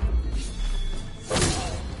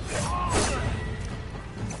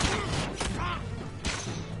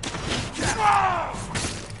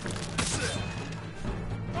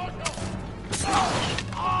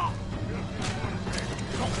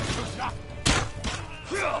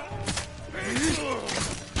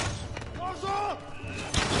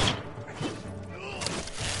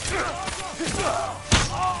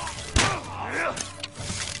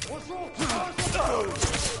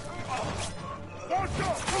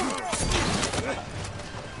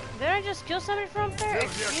 I just kill somebody from there?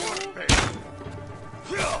 Excuse me? It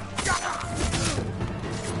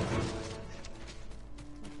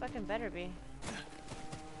fucking better be.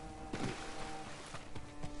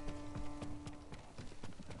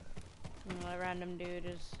 A random dude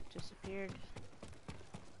has disappeared.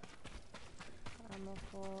 Ammo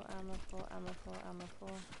full, ammo full, ammo full, ammo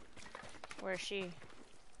full. Where is she?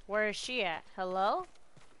 Where is she at? Hello?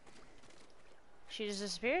 She just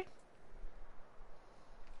disappeared?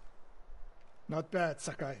 Not bad,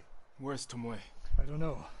 Sakai. Where's Tomoe? I don't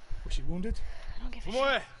know. Was she wounded? I don't give a shit.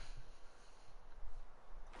 Tomoe!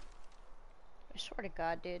 I swear to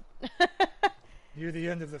God, dude. Near the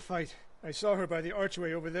end of the fight, I saw her by the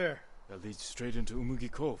archway over there. That leads straight into Umugi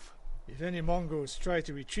Cove. If any Mongols try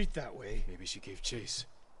to retreat that way... Maybe she gave chase.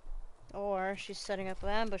 Or she's setting up an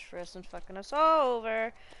ambush for us and fucking us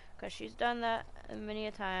over. Because she's done that many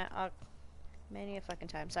a time. Many a fucking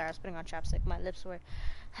time. Sorry, I was putting on chapstick. My lips were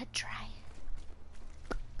dry.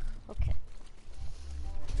 Okay.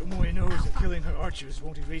 Tomoe knows that killing her archers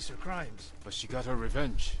won't erase her crimes. But she got her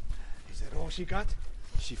revenge. Is that all she got?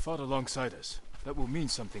 She fought alongside us. That will mean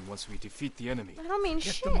something once we defeat the enemy. I don't mean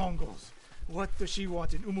Get shit. the Mongols. What does she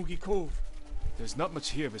want in Umugi Cove? There's not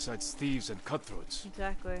much here besides thieves and cutthroats.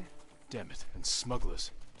 Exactly. Damn it, and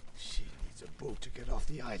smugglers. She needs a boat to get off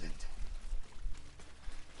the island.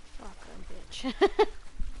 Fucking bitch.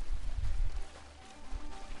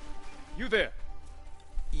 You there!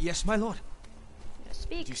 Yes, my lord.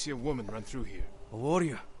 Speak. Did you see a woman run through here? A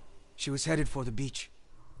warrior. She was headed for the beach.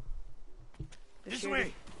 This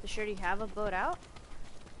way! Does Shirley have a boat out?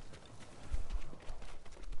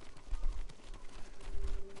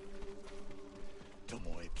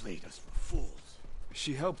 Tomoe played us for fools.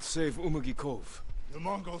 She helped save Umugi Cove. The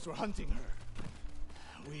Mongols were hunting her.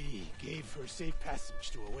 We gave her safe passage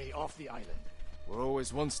to a way off the island. We're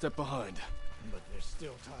always one step behind. But there's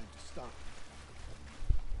still time to stop.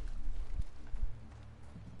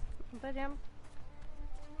 But I'm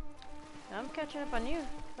catching up on you.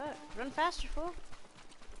 But run faster, fool.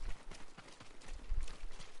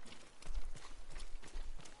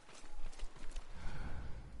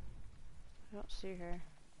 I don't see her.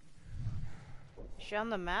 Is she on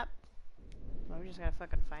the map? Well, we just gotta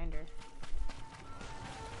fucking find her.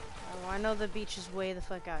 Oh, I know the beach is way the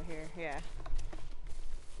fuck out here. Yeah.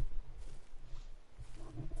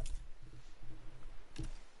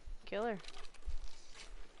 Kill her.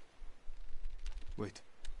 Wait.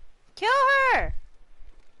 Kill her!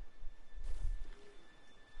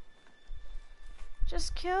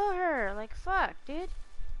 Just kill her. Like, fuck, dude.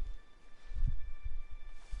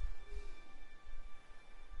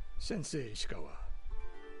 Sensei Ishikawa,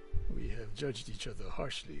 we have judged each other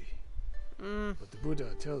harshly. But the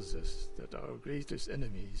Buddha tells us that our greatest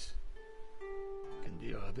enemies can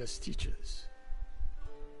be our best teachers.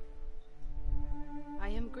 I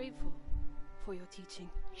am grateful for your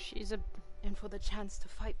teaching She's a... and for the chance to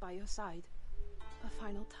fight by your side. A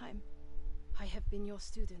final time. I have been your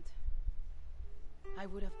student. I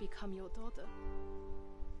would have become your daughter.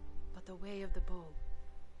 But the way of the bow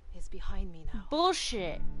is behind me now.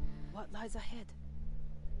 Bullshit. What lies ahead?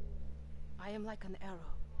 I am like an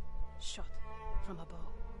arrow, shot from a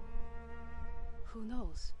bow. Who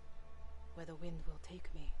knows where the wind will take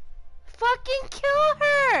me? Fucking kill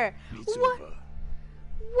her! Mitsuva,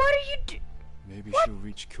 What are you do? Maybe she'll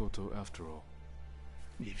reach Kyoto after all.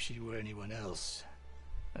 if she were anyone else,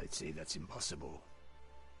 I'd say that's impossible.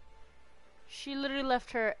 She literally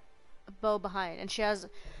left her bow behind, and she has...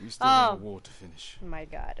 We still have a war to finish. Oh my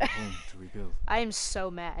god. A home to rebuild. I am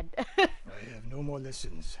so mad. I have no more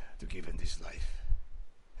lessons to give in this life,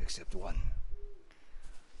 except one.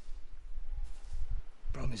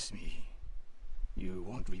 Promise me, you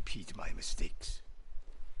won't repeat my mistakes.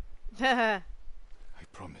 I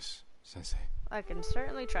promise, Sensei. I can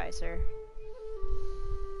certainly try, sir.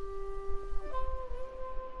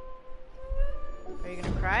 Are you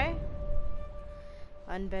gonna cry?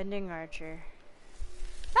 Unbending archer.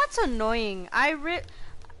 That's annoying.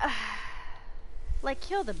 Like,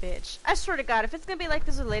 kill the bitch. I swear to God, if it's gonna be like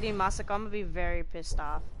this with Lady Masako, I'm gonna be very pissed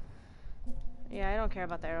off. Yeah, I don't care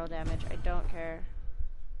about the arrow damage. I don't care.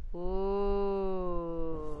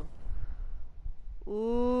 Ooh.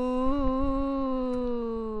 Ooh.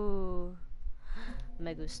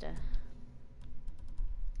 Me gusta.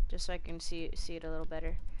 Just so I can see it a little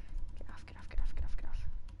better. Get off, get off, get off, get off, get off.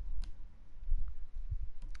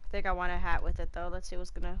 I think I want a hat with it though. Let's see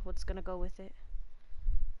what's gonna go with it.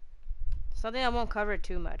 Something that won't cover it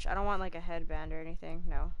too much. I don't want like a headband or anything.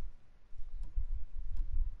 No.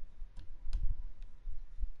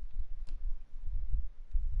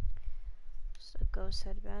 Just a ghost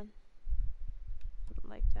headband. Something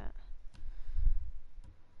like that.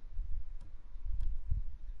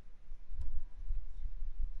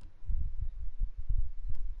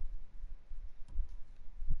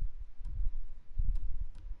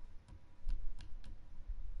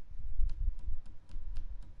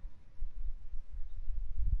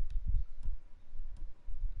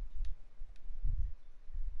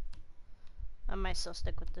 might still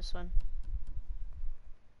stick with this one.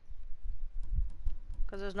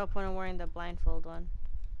 Because there's no point in wearing the blindfold one.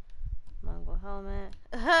 Mongol helmet.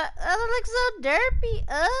 That looks so derpy.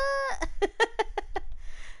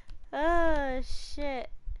 Oh, shit.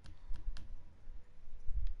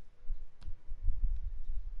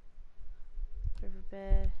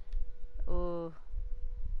 Riverbed. Ooh.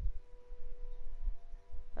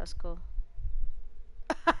 That's cool.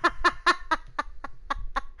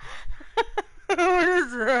 What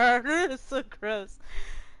is that? It's so gross.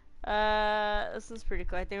 This is pretty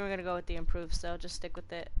cool. I think we're gonna go with the improved, so just stick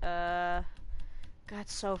with it. God,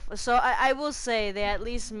 so I will say they at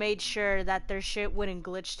least made sure that their shit wouldn't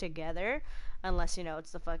glitch together, unless you know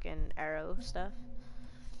it's the fucking arrow stuff.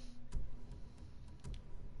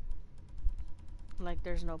 Like,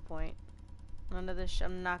 there's no point. None of this.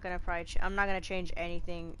 I'm not gonna I'm not gonna change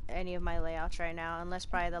anything, any of my layouts right now, unless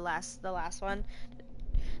probably the last one.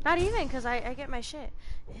 Not even, cause I get my shit.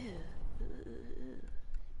 Ew.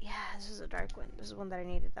 Yeah, this is a dark one. This is one that I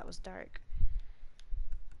needed. That was dark.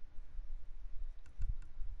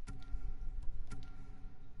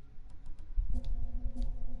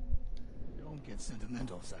 Don't get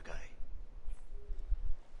sentimental, Sakai.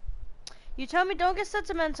 You tell me don't get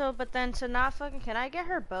sentimental, but then to not fucking... Can I get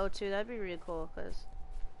her bow too? That'd be really cool, cause...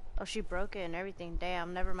 Oh, she broke it and everything.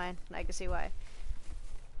 Damn, never mind. I can see why.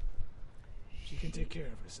 She can take care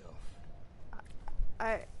of herself.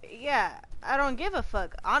 Yeah, I don't give a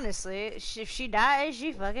fuck, honestly. If she dies,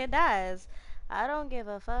 she fucking dies. I don't give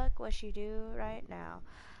a fuck what she do right now.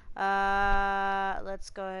 Let's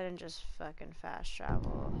go ahead and just fucking fast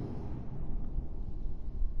travel.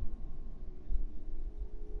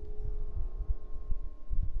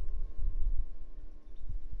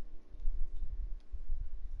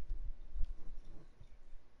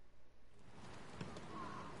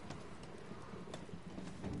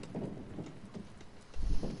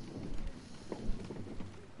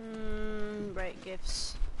 Right,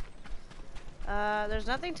 gifts. There's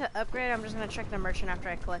nothing to upgrade. I'm just gonna check the merchant after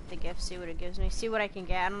I collect the gifts, see what it gives me, see what I can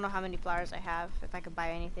get. I don't know how many flowers I have, if I could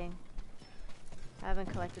buy anything. I haven't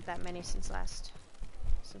collected that many since last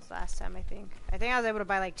time, I think. I think I was able to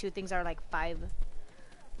buy like 2 things that are like 5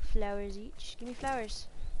 flowers each. Give me flowers.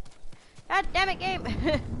 God damn it, game!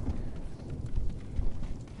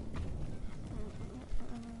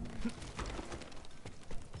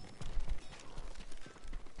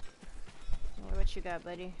 What you got,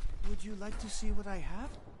 buddy? Would you like to see what I have?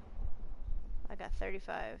 I got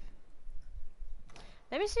 35.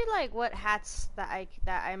 Let me see like what hats that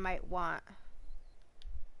I might want.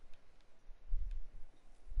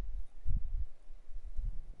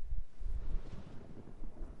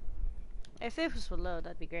 If it was low,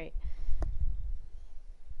 that'd be great.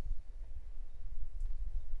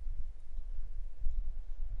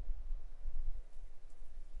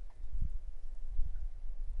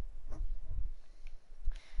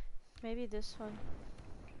 Maybe this one.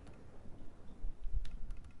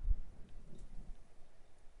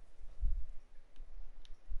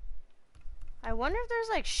 I wonder if there's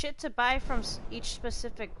like shit to buy from each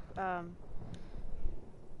specific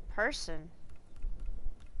person.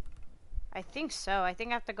 I think so. I think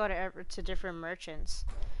I have to go to different merchants.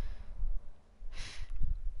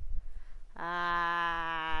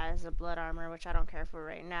 It's a blood armor, which I don't care for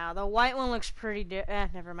right now. The white one looks pretty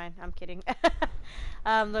never mind. I'm kidding.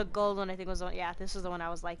 The gold one I think was the one. Yeah, this is the one I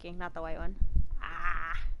was liking, not the white one.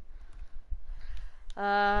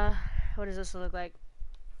 What does this one look like?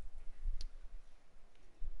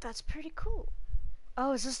 That's pretty cool.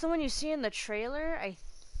 Oh, is this the one you see in the trailer? I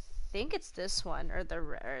think it's this one, or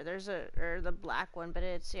the black one, but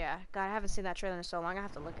it's, yeah. God, I haven't seen that trailer in so long. I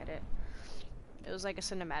have to look at it. It was like a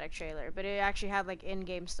cinematic trailer, but it actually had like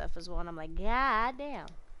in-game stuff as well, and I'm like, god damn.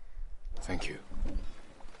 Thank you.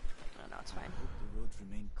 Oh no, it's fine. The roads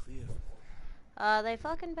remain clear. They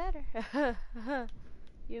fucking better.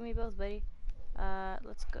 You and me both, buddy.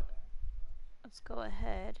 Let's go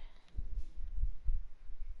ahead.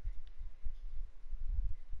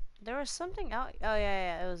 There was something out. Oh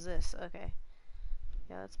yeah, it was this. Okay.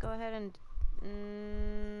 Yeah, let's go ahead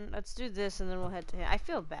and let's do this, and then we'll head to him. I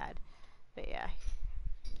feel bad, but yeah.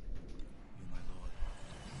 You, my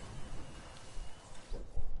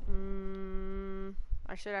lord.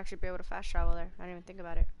 I should actually be able to fast travel there. I didn't even think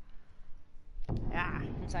about it. Yeah,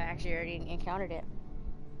 since I actually already encountered it.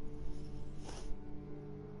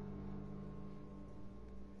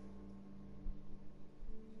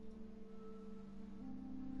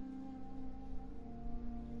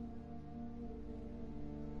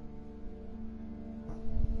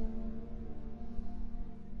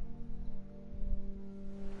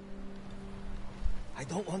 I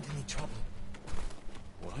don't want any trouble.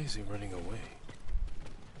 Why is he running away?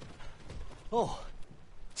 Oh,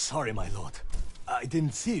 sorry, my lord. I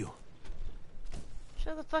didn't see you.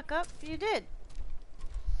 Shut the fuck up. You did.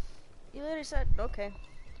 You literally said, okay,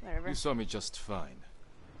 whatever. You saw me just fine,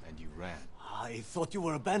 and you ran. I thought you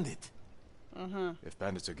were a bandit. If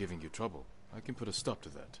bandits are giving you trouble, I can put a stop to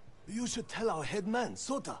that. You should tell our head man,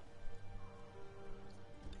 Sota.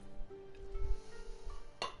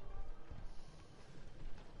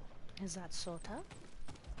 Is that Sota?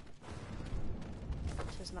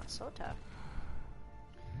 This is not Sota.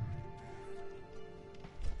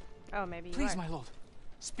 Oh, maybe you Please, are. my lord.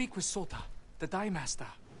 Speak with Sota, the Dye Master.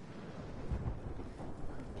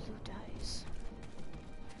 Blue dice.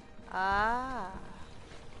 Ah.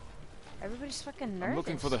 Everybody's fucking nervous. I'm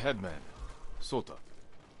looking for the headman, Sota.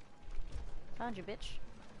 Found you, bitch.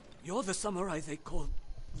 You're the samurai they call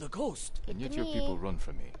the Ghost. And yet your people run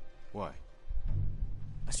from me. Why?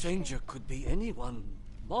 A stranger could be anyone.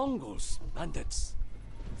 Mongols, bandits.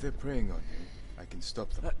 If they're preying on you, I can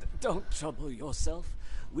stop them. Don't trouble yourself.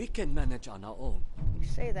 We can manage on our own. You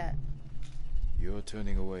say that. You're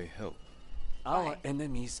turning away help. Our Why?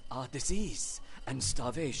 enemies are disease and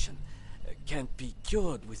starvation. Can't be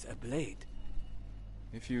cured with a blade.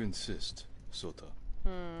 If you insist, Sota.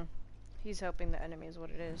 He's hoping the enemy is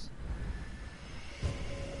what it is.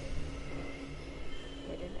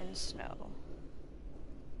 Hidden in snow.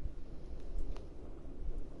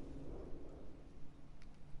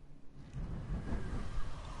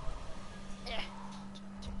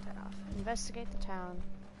 Check that off. Investigate the town.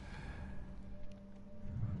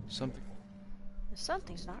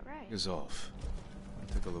 Something's not right. Is off.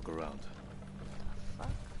 I'll take a look around. Fuck.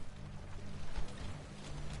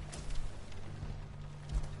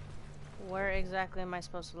 Where exactly am I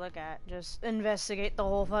supposed to look at? Just investigate the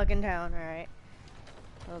whole fucking town, alright?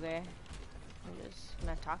 Okay. Can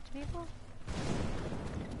I talk to people?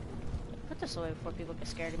 Put this away before people get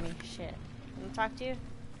scared of me. Shit. Can I talk to you?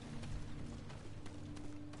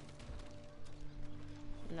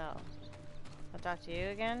 No. I'll talk to you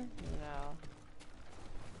again? No.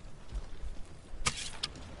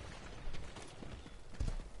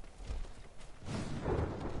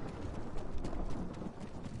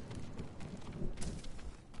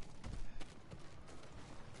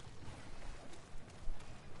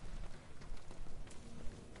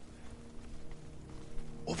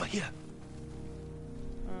 Over here.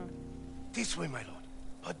 This way, my lord.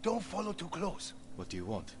 But don't follow too close. What do you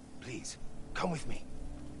want? Please, come with me.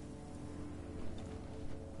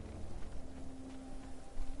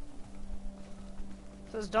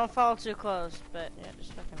 Says don't follow too close, but yeah,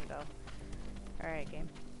 just fucking go. Alright, game.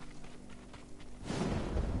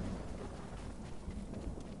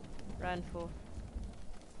 Run, fool.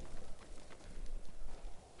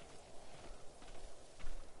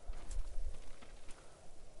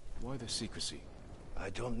 Why the secrecy? I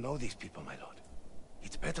don't know these people, my lord.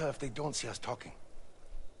 It's better if they don't see us talking.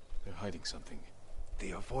 They're hiding something.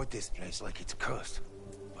 They avoid this place like it's cursed.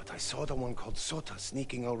 But I saw the one called Sota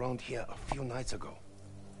sneaking around here a few nights ago.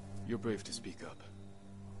 You're brave to speak up.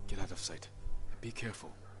 Get out of sight. And be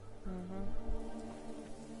careful.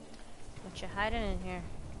 What you hiding in here?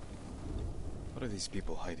 What are these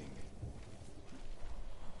people hiding?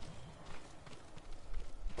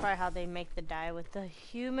 Probably how they make the dye with the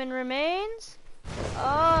human remains?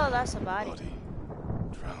 Oh, that's a body.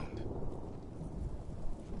 Drowned.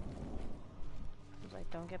 I was like,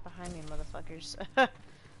 don't get behind me, motherfuckers. So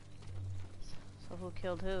who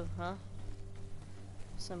killed who, huh?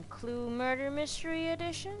 Some Clue Murder Mystery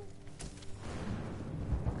Edition?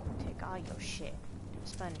 Take all your shit.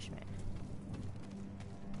 It's punishment.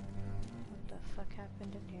 What the fuck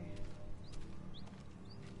happened in here?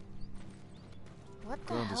 What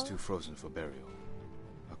the Ground hell? is too frozen for burial.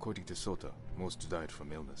 According to Sota, most died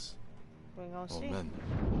from illness. We're gonna All see. men,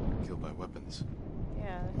 killed by weapons.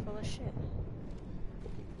 Yeah, they're full of shit.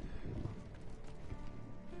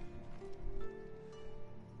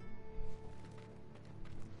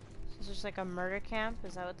 Is this like a murder camp?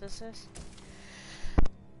 Is that what this is?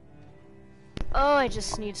 Oh, I just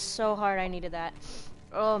sneezed so hard. I needed that.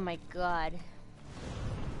 Oh my god.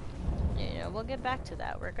 Yeah, we'll get back to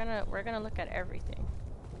that. We're gonna look at everything.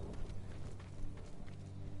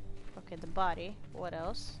 Okay, the body. What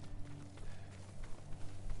else?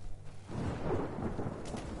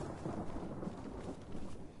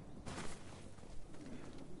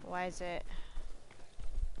 Why is it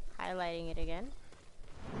highlighting it again?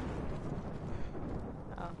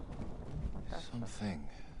 Oh. What the fuck? Something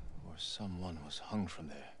or someone was hung from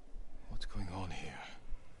there. What's going on here?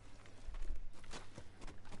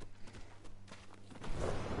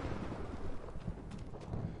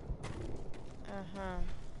 Uh-huh.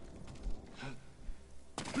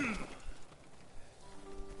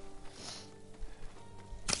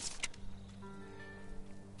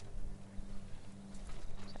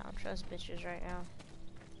 trust bitches right now.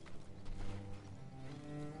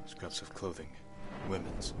 Scraps of clothing.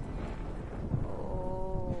 Women's.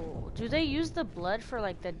 Oh, do they use the blood for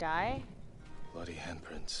like the dye? Bloody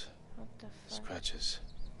handprints. What the fuck? Scratches.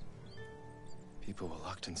 People were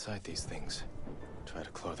locked inside these things. Try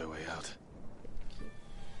to claw their way out.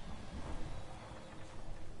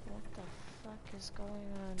 What the fuck is going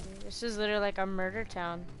on, dude? This is literally like a murder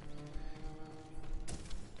town.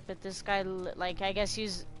 But this guy, like, I guess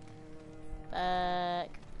he's...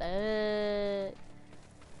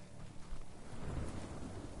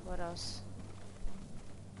 What else?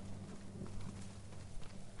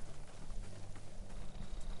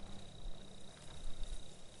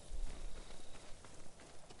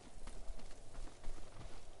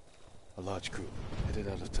 A large group headed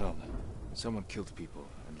out of town. Someone killed people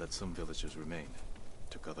and let some villagers remain.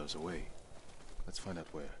 Took others away. Let's find out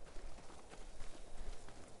where.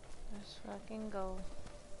 Let's fucking go.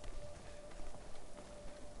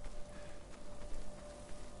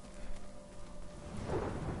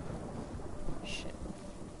 Shit.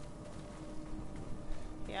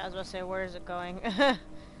 Yeah, I was about to say, where is it going? Back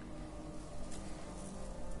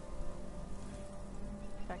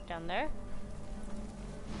down there?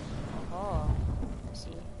 Oh, I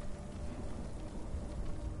see.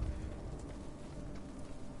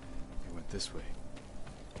 They went this way.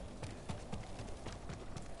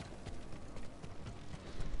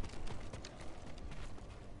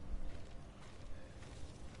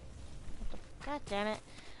 God damn it.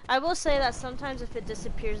 I will say that sometimes if it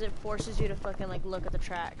disappears, it forces you to fucking like look at the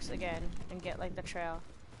tracks again and get like the trail.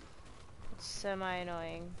 It's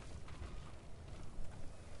semi-annoying.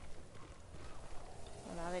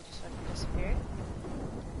 Well, now they just fucking disappeared.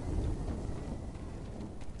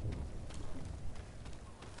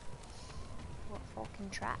 What fucking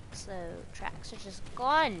tracks though? Tracks are just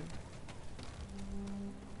gone.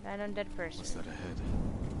 An undead person. What's that ahead?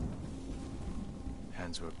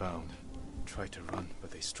 Hands were bound. Tried to run, but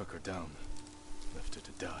they struck her down. Left her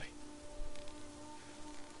to die.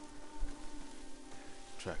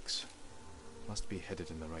 Tracks. Must be headed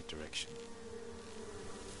in the right direction.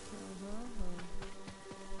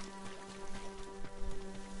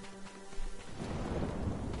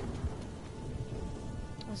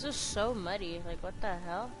 This is so muddy. Like, what the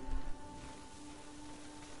hell?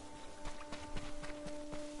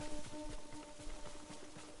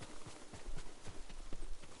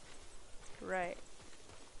 Right.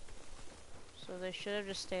 So they should have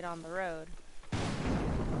just stayed on the road.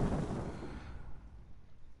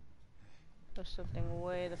 There's something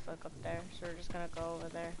way the fuck up there, so we're just gonna go over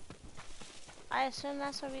there. I assume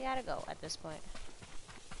that's where we gotta go at this point.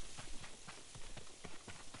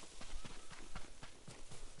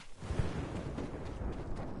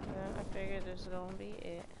 Yeah, I figured this is gonna be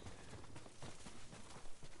it.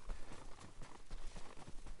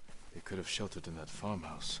 They could have sheltered in that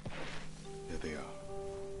farmhouse. There they are.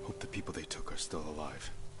 Hope the people they took are still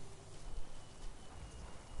alive.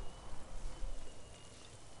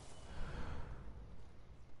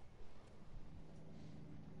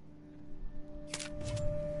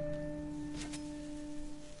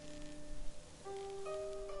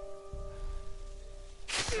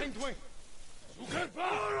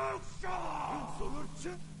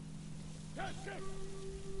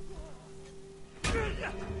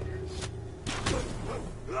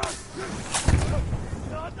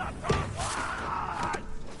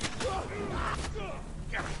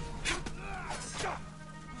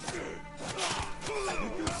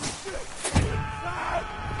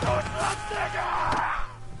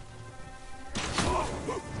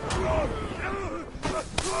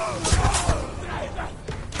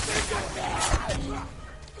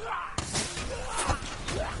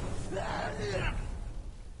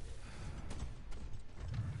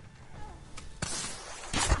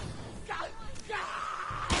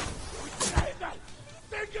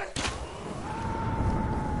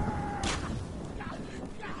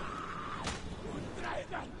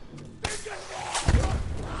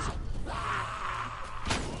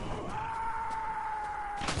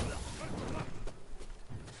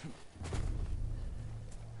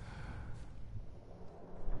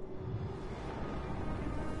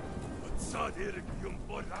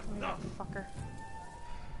 Fucker.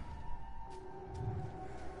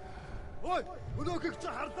 Ой, өнөөхийг чи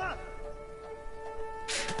хардаа.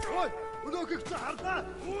 Ой, өнөөхийг чи хардаа.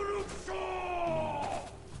 Өрөвшөө.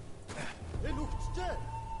 Энэ үгчтэй.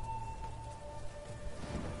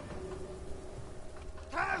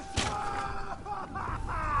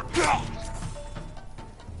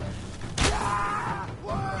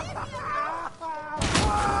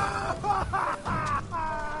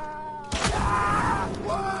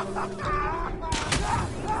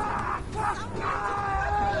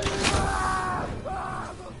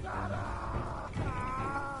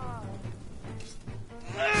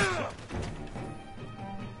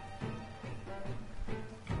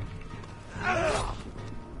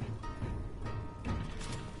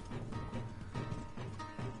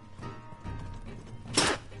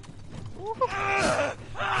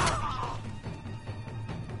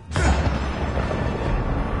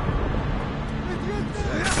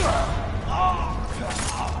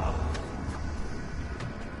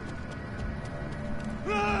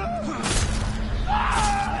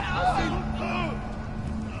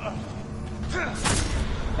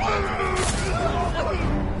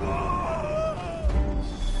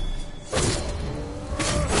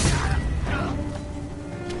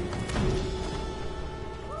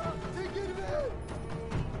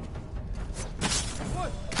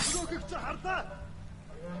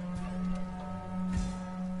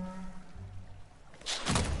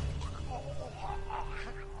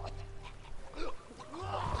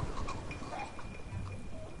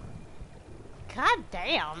 God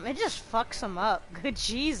damn, it just fucks him up. Good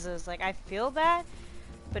Jesus, like I feel bad,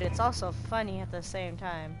 but it's also funny at the same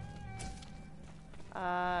time.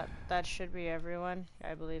 That should be everyone.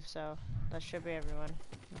 I believe so. That should be everyone.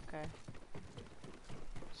 Okay.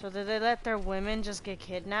 So did they let their women just get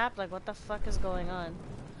kidnapped? Like what the fuck is going on?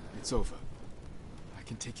 It's over. I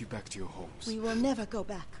can take you back to your homes. We will never go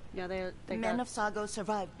back. Yeah, The they men got... of Sago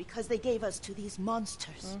survived because they gave us to these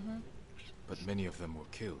monsters. But many of them were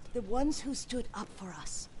killed. The ones who stood up for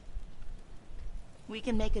us. We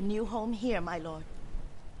can make a new home here, my lord.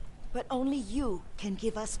 But only you can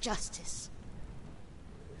give us justice.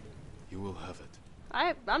 You will have it.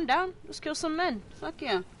 I'm down. Let's kill some men. Fuck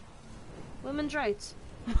yeah. Women's rights.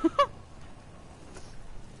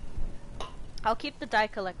 I'll keep the die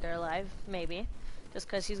collector alive, maybe. Just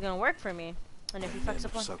because he's gonna work for me. And if he fucks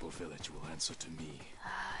up one... Sago village will answer to me.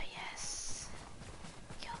 Ah, yes.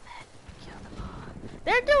 Kill men. Kill them all.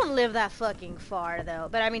 They don't live that fucking far, though.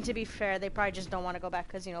 But I mean, to be fair, they probably just don't want to go back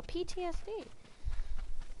because, you know, PTSD.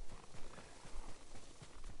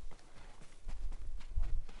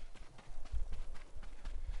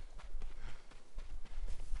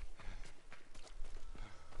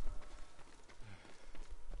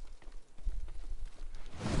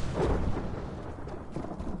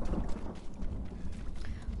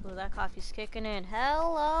 Ooh, that coffee's kicking in.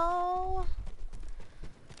 Hello.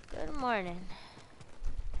 Good morning.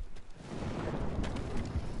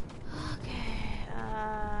 Okay,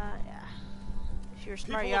 yeah. If you're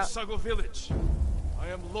smart, People of Sago Village, I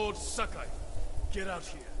am Lord Sakai. Get out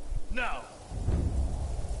here, now!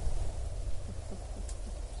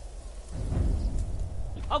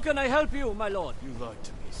 How can I help you, my lord? You lied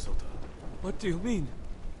to me, Sota. What do you mean?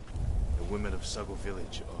 The women of Sago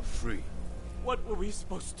Village are free. What were we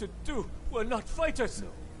supposed to do? We're not fighters. No,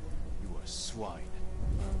 you are swine.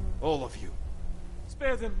 All of you.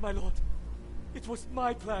 Spare them, my lord. It was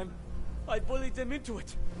my plan. I bullied them into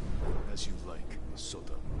it. As you like,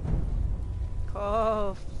 Sota.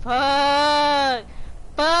 Oh, fuck!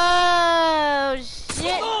 Oh,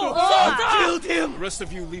 shit! Oh, Killed him! The rest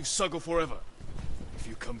of you leave Sago forever. If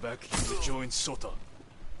you come back, you will join Sota.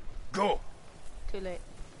 Go! Too late.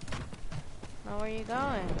 Now where you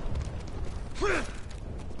going?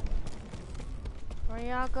 Where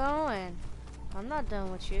y'all going? I'm not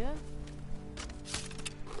done with you.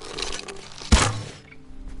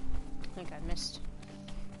 I think I missed.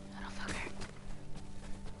 Little fucker.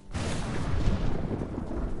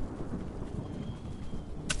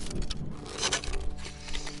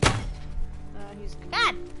 He's...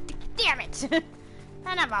 God damn it! Son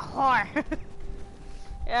of a whore!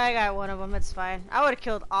 Yeah, I got one of them. It's fine. I would have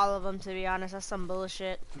killed all of them, to be honest. That's some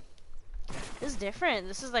bullshit. This is different.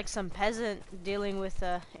 This is like some peasant dealing with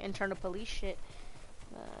internal police shit.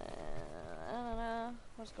 I don't know.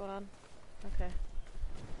 What's going on? Okay.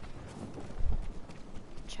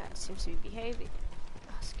 Chat seems to be behaving.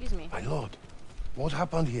 Oh, excuse me. My lord, what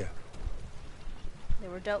happened here? They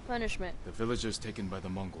were dealt punishment. The villagers taken by the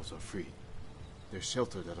Mongols are free. They're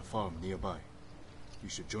sheltered at a farm nearby. You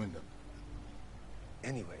should join them.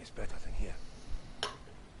 Anywhere is better than here.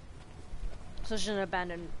 So it's just an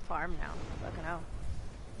abandoned farm now. Fucking hell.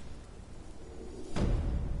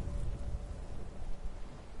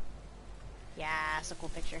 Yeah, it's a cool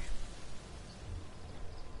picture.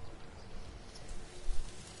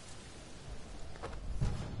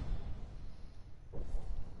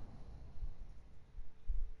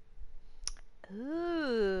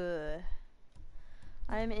 Ooh.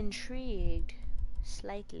 I'm intrigued.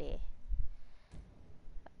 Slightly.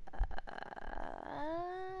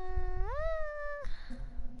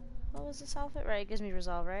 What was this outfit? Right, it gives me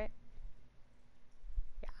resolve, right?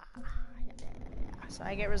 Yeah. So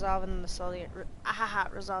I get resolve and then the slowly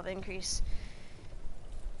resolve increase.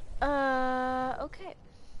 Okay.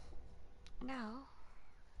 Now.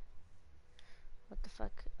 What the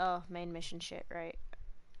fuck? Oh, main mission shit, right?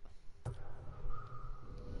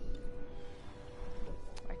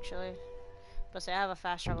 Actually, but say I have a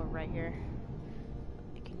fast travel right here.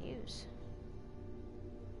 I can use.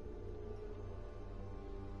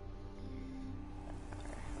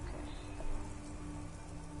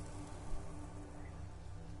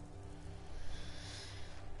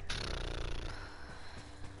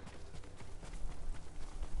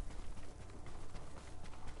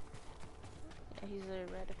 he's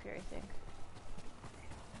right up here, I think.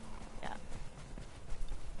 Yeah.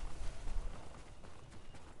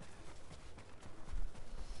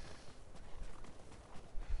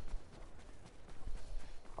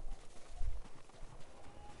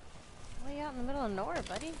 Way out in the middle of nowhere,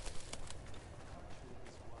 buddy.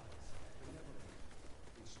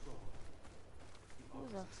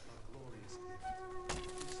 Who's the...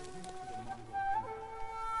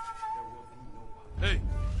 Hey!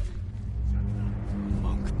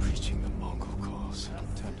 Monk preaching the Mongol cause.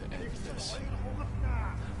 Time to end this.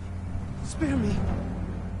 Spare me!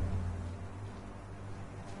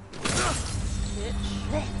 Bitch.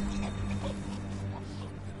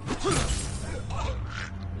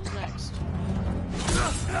 Who's next?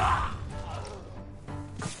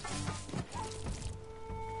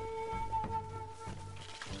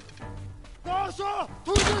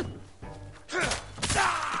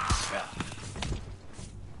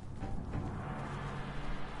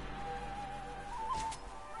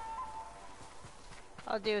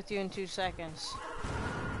 I'll deal with you in 2 seconds.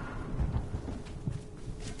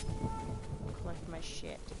 Collect my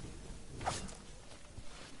shit.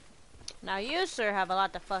 Now you, sir, have a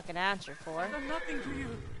lot to fucking answer for. I've done nothing to you.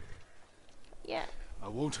 Yeah. I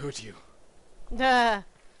won't hurt you. Duh.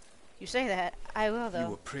 You say that. I will, You though.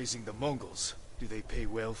 were praising the Mongols. Do they pay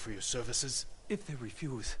well for your services? If they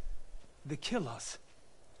refuse, they kill us.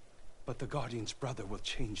 But the Guardian's brother will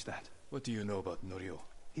change that. What do you know about Norio?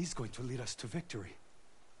 He's going to lead us to victory.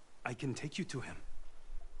 I can take you to him.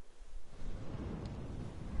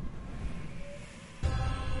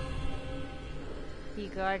 The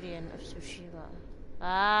Guardian of Tsushima.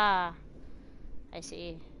 Ah. I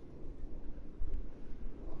see.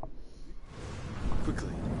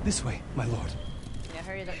 Quickly. This way, my lord. Yeah,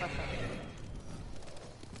 hurry the fuck up.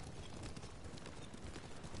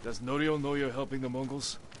 Does Norio know you're helping the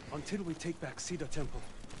Mongols? Until we take back Cedar Temple,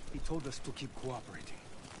 he told us to keep cooperating,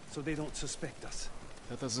 so they don't suspect us.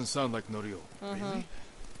 That doesn't sound like Norio. Really?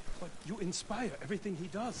 But you inspire everything he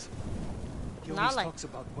does. He Not always like- talks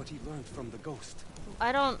about what he learned from the ghost.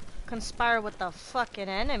 I don't conspire with the fucking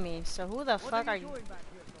enemy, so who the fuck are you?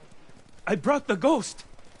 I brought the ghost!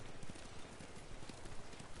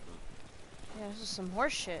 Yeah, this is some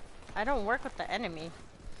horse shit. I don't work with the enemy.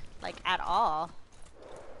 Like, at all.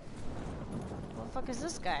 What the fuck is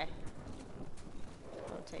this guy?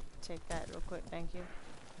 Oh, take that real quick, thank you.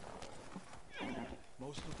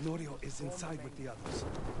 Norio is inside with the others.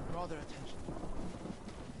 Draw their attention.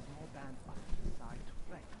 Small band up to the side to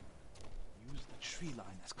flank. Use the tree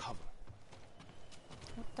line as cover.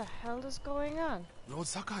 What the hell is going on? Lord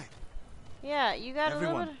Sakai, Yeah, you got a little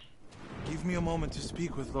everyone, bit... give me a moment to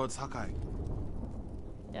speak with Lord Sakai.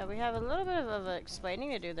 Yeah, we have a little bit of explaining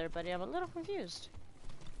to do there, buddy. I'm a little confused.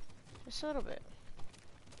 Just a little bit.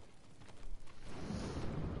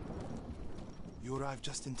 You arrived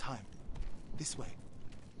just in time. This way.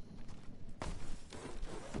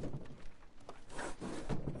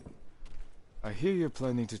 I hear you're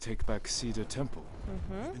planning to take back Cedar Temple.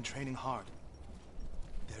 We've been training hard.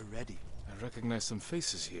 They're ready. I recognize some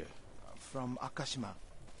faces here. From Akashima,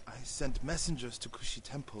 I sent messengers to Kushi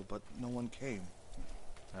Temple, but no one came.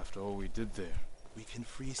 After all we did there. We can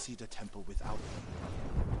free Cedar Temple without them.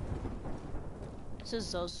 This is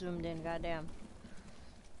so zoomed in, goddamn.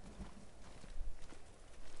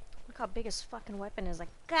 Look how big his fucking weapon is. Like,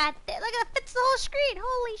 goddamn, look, it fits the whole screen.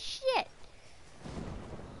 Holy shit.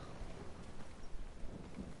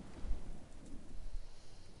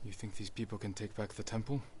 You think these people can take back the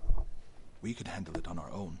temple? We could handle it on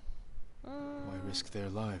our own. Why risk their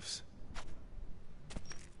lives?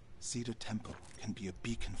 Cedar Temple can be a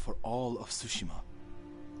beacon for all of Tsushima.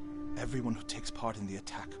 Everyone who takes part in the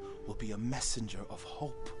attack will be a messenger of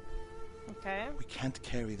hope. Okay, We can't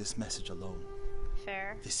carry this message alone.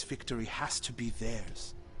 fair. This victory has to be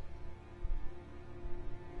theirs.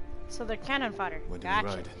 So they're cannon fodder. When do we Gotcha.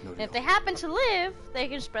 ride, Norio? And if they happen to live, they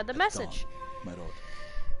can spread the message. My lord.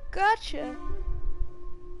 Gotcha.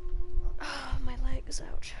 Oh, my legs,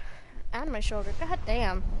 ouch. And my shoulder. God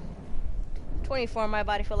damn. 24 on my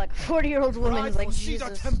body feel like a 40-year-old woman. Is like, Cedar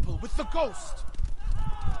Jesus. Temple with the ghost!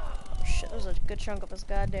 Oh, shit, there's a good chunk of this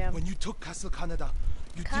goddamn. When you took Castle Kaneda,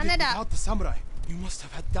 you did it Kaneda. without the samurai. You must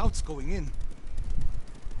have had doubts going in.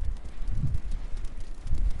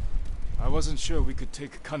 I wasn't sure we could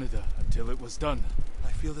take Kaneda until it was done.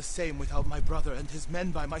 I feel the same without my brother and his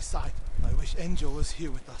men by my side. I wish Enjo was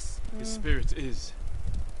here with us. His spirit is.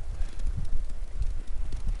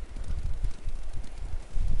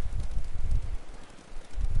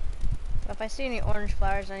 If I see any orange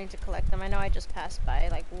flowers, I need to collect them. I know I just passed by,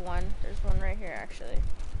 like, one. There's one right here, actually.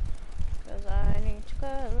 Because I need to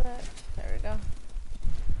collect. There we go.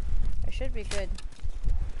 I should be good.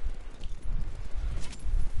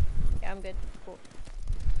 Yeah, I'm good. Cool.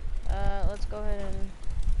 Let's go ahead and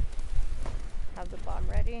have the bomb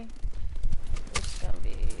ready. This is gonna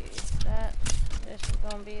be that. This is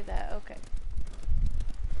gonna be that. Okay.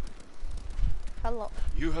 Hello.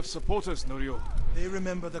 You have supporters, Norio. They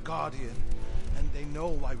remember the Guardian, and they know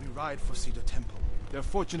why we ride for Cedar Temple. They're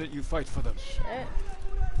fortunate you fight for them. Shit.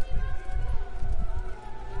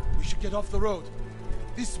 We should get off the road.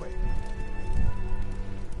 This way.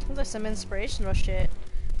 Sounds like some inspirational shit.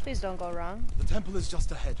 Please don't go wrong. The temple is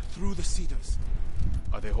just ahead, through the cedars.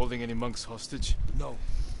 Are they holding any monks hostage? No.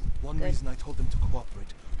 One Good. reason I told them to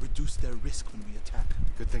cooperate, reduce their risk when we attack.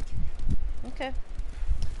 Good thinking. Okay.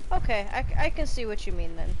 Okay, I can see what you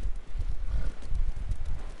mean then.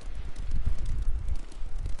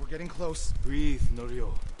 We're getting close. Breathe,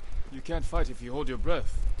 Norio. You can't fight if you hold your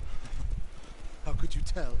breath. How could you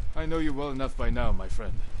tell? I know you well enough by now, my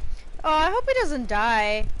friend. Oh, I hope he doesn't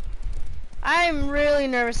die. I'm really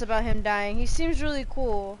nervous about him dying. He seems really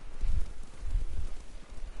cool.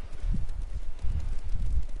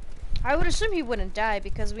 I would assume he wouldn't die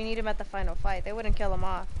because we need him at the final fight. They wouldn't kill him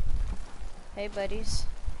off. Hey, buddies.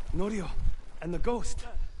 Norio, and the ghost.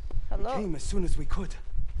 Hello. We came as soon as we could.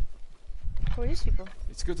 Who are these people?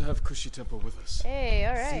 It's good to have Kushi Temple with us. Hey,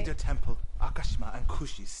 alright. Cedar Temple, Akashima, and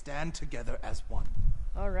Kushi stand together as one.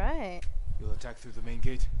 Alright. You'll attack through the main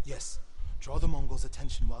gate? Yes. Draw the Mongols'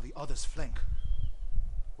 attention while the others flank.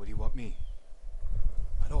 What do you want me?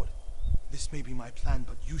 My lord, this may be my plan,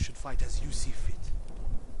 but you should fight as you see fit.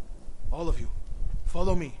 All of you,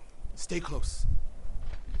 follow me. Stay close.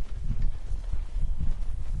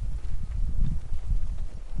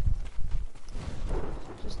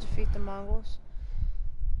 Just defeat the Mongols.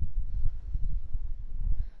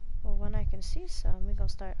 Well, when I can see some, we're gonna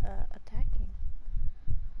start attacking.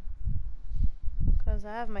 Because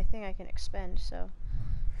I have my thing I can expend, so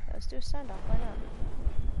let's do a send-off, why not?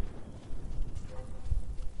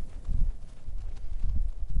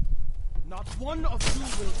 Not one of you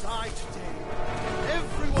will die today.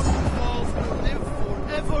 Everyone who falls will live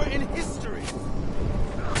forever in history.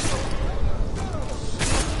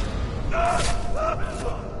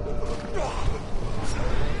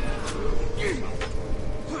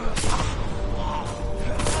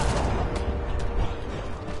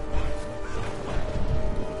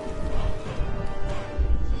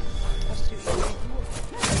 That's too easy.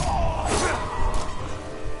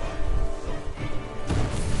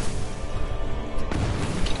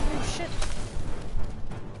 Oh shit.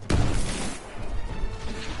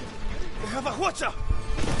 They have a Hwacha!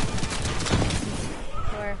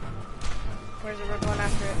 Where? Where's it? We're going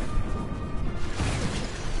after it.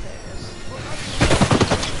 There it is.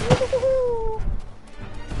 Woohoo!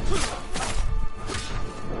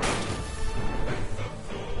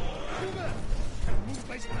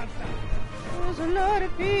 There's a lot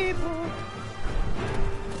of people.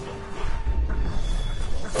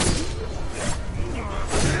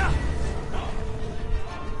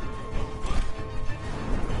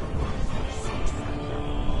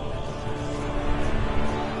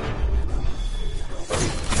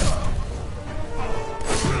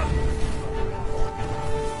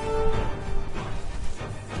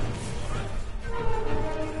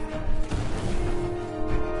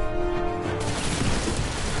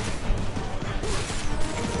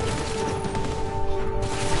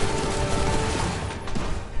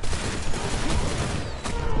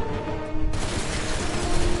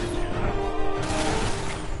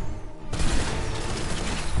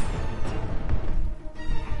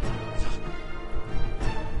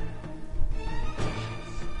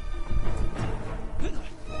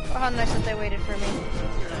 Oh, how nice that they waited for me.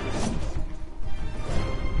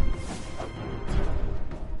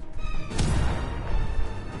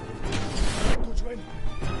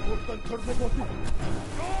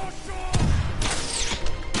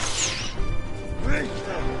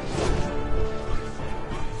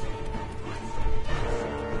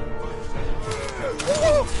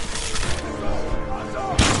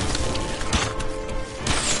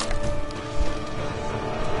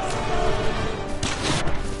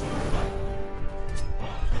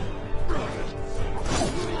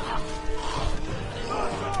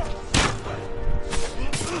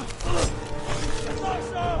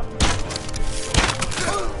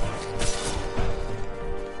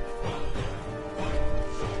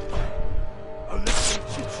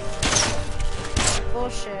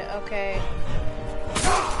 Bullshit, okay.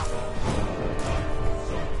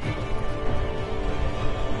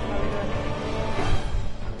 How are we doing?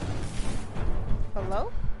 Hello?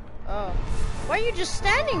 Oh. Why are you just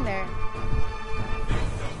standing there?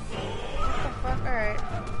 What the fuck? Alright.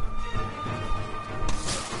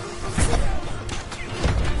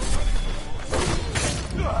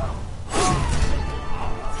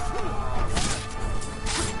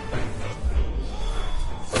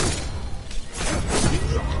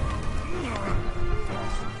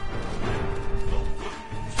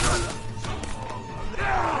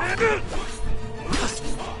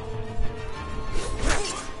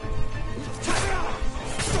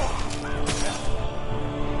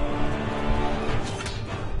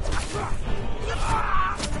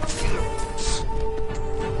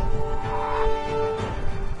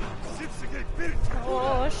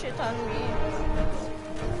 Oh, shit on me.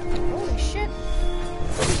 Holy shit.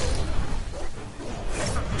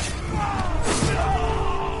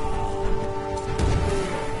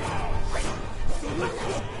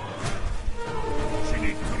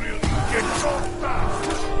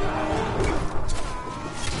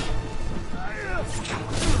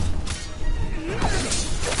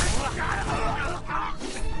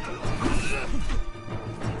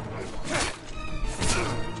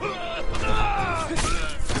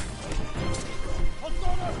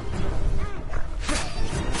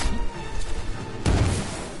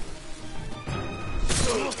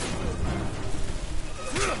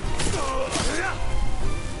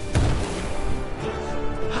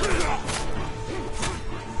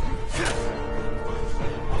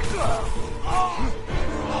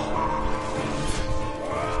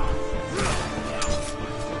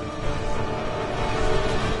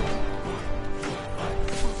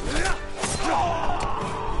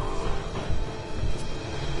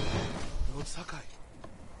 Lord Sakai,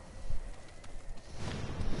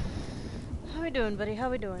 How we doing, buddy? How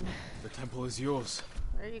we doing? The temple is yours.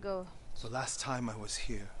 There you go. the last time I was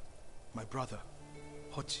here, my brother,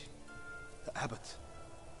 Hochi, the abbot,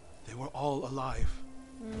 they were all alive.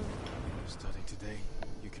 Starting today,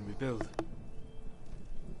 you can rebuild.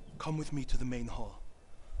 Come with me to the main hall.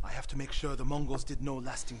 I have to make sure the Mongols did no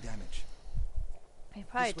lasting damage. He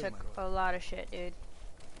probably This way, took my a lot of shit, dude.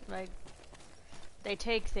 Like, they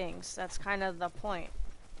take things. That's kind of the point.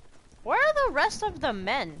 Where are the rest of the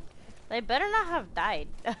men? They better not have died.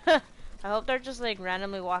 I hope they're just like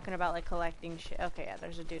randomly walking about like collecting shit. Okay, yeah,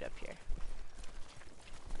 there's a dude up here.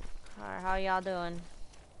 Alright, how y'all doing?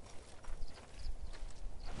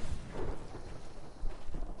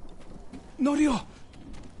 Norio!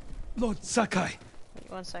 Lord Sakai,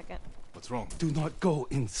 Wait 1 second. What's wrong? do not go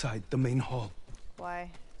inside the main hall.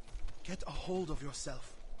 Why? Get a hold of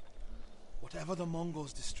yourself. Whatever the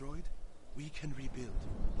Mongols destroyed, we can rebuild.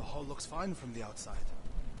 The hall looks fine from the outside.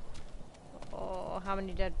 Oh, how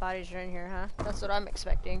many dead bodies are in here, huh? That's what I'm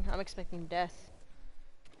expecting. I'm expecting death.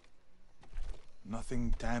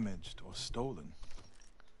 Nothing damaged or stolen.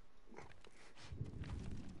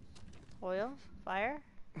 Oil? Fire?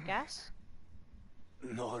 Gas?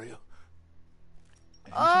 Norio.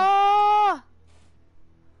 Oh!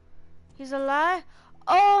 He's alive?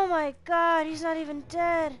 Oh my god, he's not even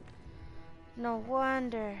dead. No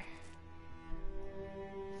wonder.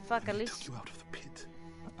 Fuck, at I least... took you out of the pit.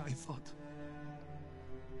 I thought...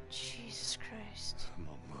 Jesus Christ.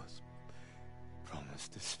 Mongols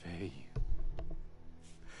promised to spare you.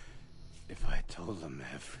 If I told them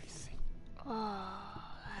everything. Oh,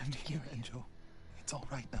 I have I'm to kill here, you. Enjo. It's all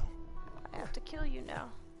right now. I have to kill you now.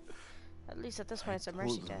 At least at this point it's a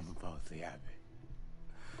mercy told death. them about the abbey.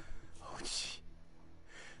 Hochi,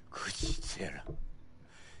 Kuchitsera,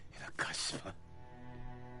 in Akashima.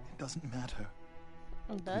 It doesn't matter.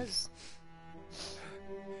 It does.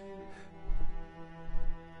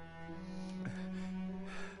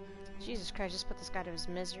 Jesus Christ, just put this guy to his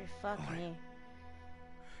misery. Fuck me.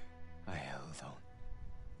 I held on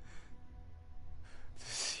to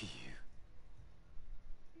see you.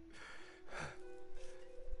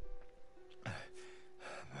 But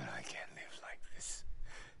I can't live like this.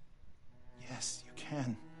 Yes, you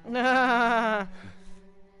can.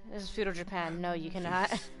 This is feudal Japan. No, you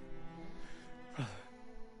cannot.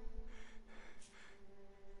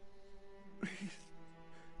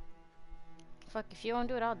 Fuck, if you won't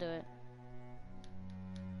do it, I'll do it.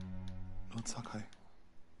 Lord Sakai,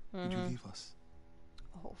 would you leave us?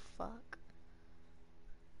 Oh, fuck.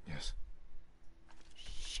 Yes.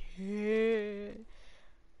 Shit.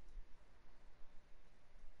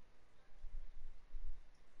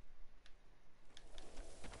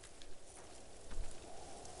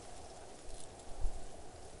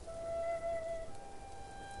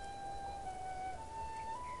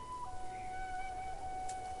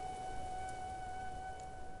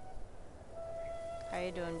 How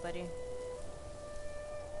you doing, buddy?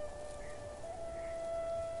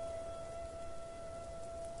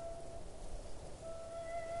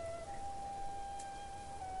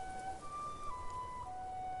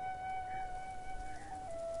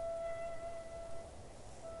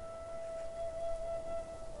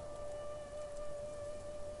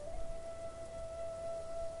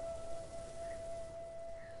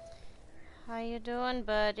 doing,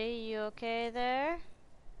 buddy? You okay there?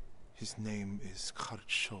 His name is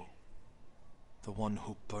Kharcho, the one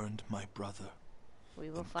who burned my brother. We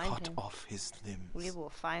will and find cut him. off his limbs. We will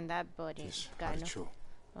find that buddy. This Guy, no? Haricho.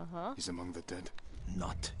 Uh-huh. He's among the dead.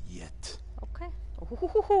 Not yet. Okay.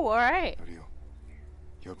 Ooh, alright. Norio,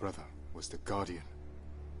 your brother was the Guardian.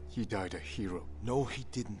 He died a hero. No, he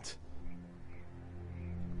didn't.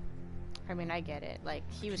 I mean, I get it. Like,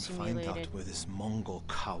 he was Find humiliated. out where this Mongol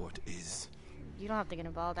coward is. You don't have to get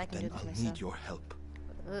involved. I can Then do this I'll myself. need your help.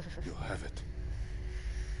 Ugh. You'll have it.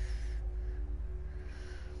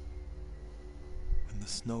 When the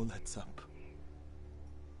snow lets up,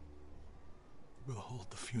 we'll hold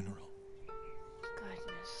the funeral.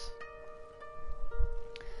 Goodness.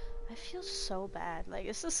 I feel so bad. Like,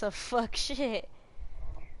 this is some fuck shit.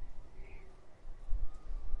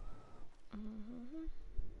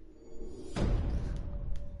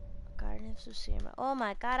 Garden of Tsushima. Oh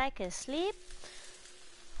my god, I can sleep?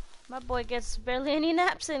 My boy gets barely any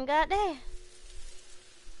naps in, goddamn.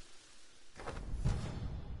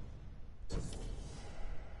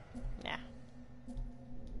 Yeah.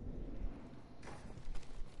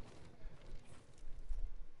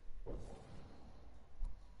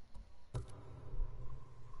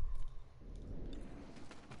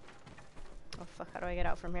 Oh fuck, how do I get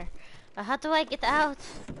out from here? How do I get out?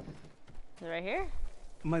 Is it right here?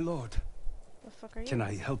 My lord, The fuck are you? can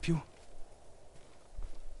I help you?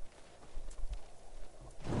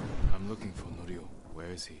 I'm looking for Norio.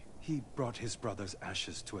 Where is he? He brought his brother's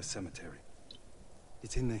ashes to a cemetery.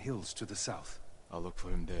 It's in the hills to the south. I'll look for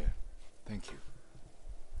him there. Thank you.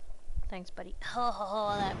 Thanks, buddy.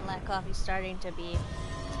 Oh, that black coffee's starting to be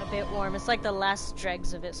a bit warm. It's like the last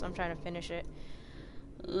dregs of it, so I'm trying to finish it.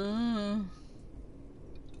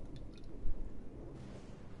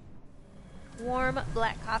 Warm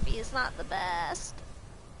black coffee is not the best.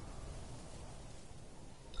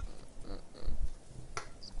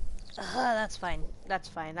 That's fine. That's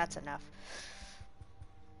fine. That's enough.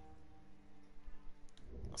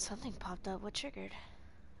 Something popped up. What triggered?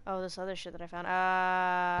 Oh, this other shit that I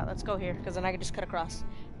found. Let's go here, because then I can just cut across.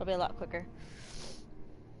 It'll be a lot quicker.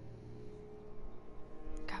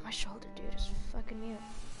 God, my shoulder, dude, is fucking mute.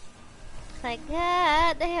 Like,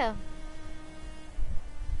 god damn.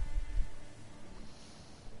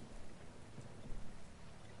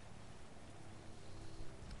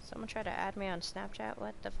 Someone tried to add me on Snapchat?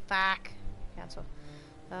 What the fuck? Cancel.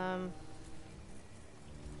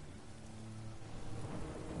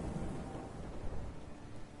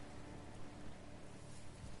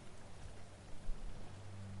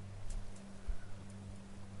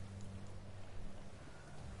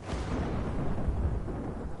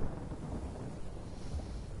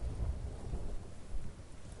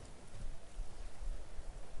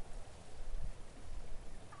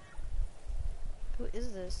 Who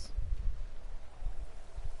is this?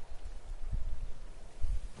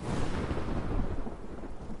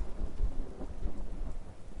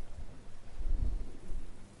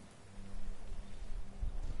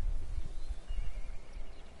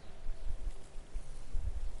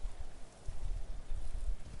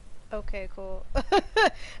 Okay, cool.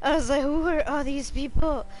 I was like, who are all these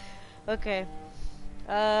people? Okay.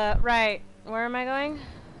 Right. Where am I going?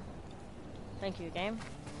 Thank you, game.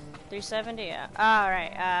 370, yeah.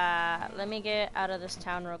 Alright, let me get out of this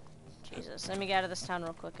town real... Jesus. Let me get out of this town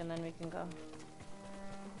real quick and then we can go.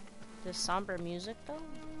 This somber music, though?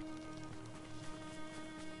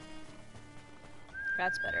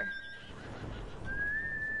 That's better.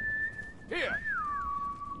 Here!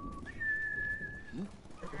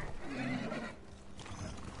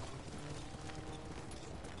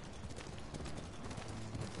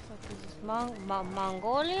 What is this?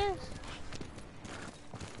 Mongolians?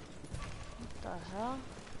 What the hell?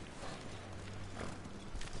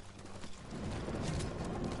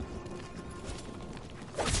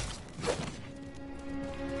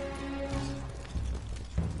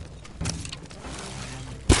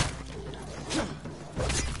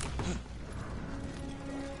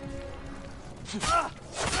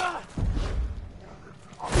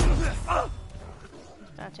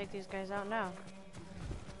 Gotta take these guys out now.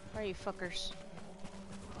 Where are you fuckers?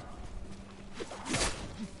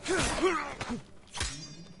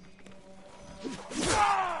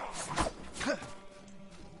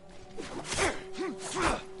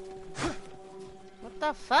 What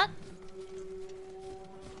the fuck?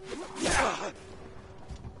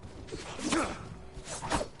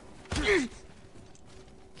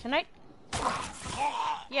 Can I?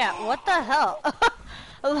 Yeah, what the hell?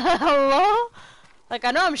 Hello? Like,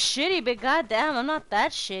 I know I'm shitty, but goddamn, I'm not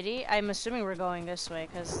that shitty. I'm assuming we're going this way,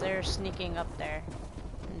 because they're sneaking up there.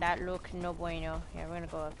 That look no bueno. Yeah, we're gonna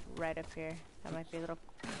go up, right up here. That might be a little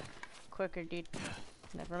quicker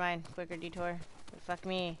never mind, quicker detour. But fuck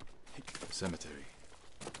me. Cemetery.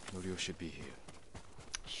 Norio should be here.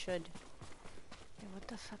 Should. Yeah, what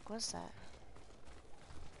the fuck was that?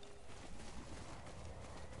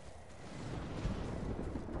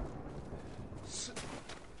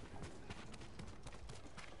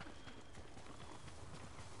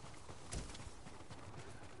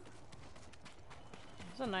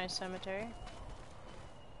 It's a nice cemetery.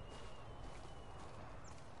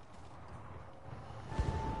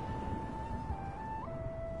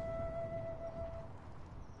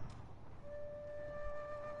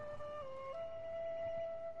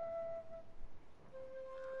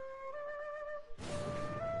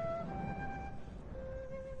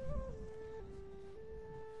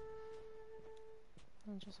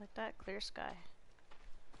 And just like that, clear sky.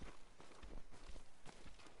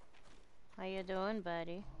 How you doing,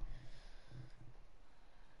 buddy?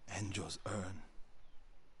 Enjo's urn.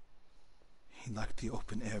 He liked the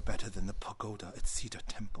open air better than the pagoda at Cedar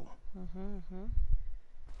Temple.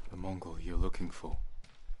 The Mongol you're looking for.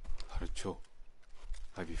 Harcho.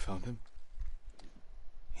 Have you found him?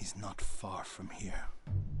 He's not far from here.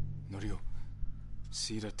 Norio,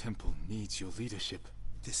 Cedar Temple needs your leadership.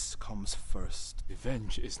 This comes first.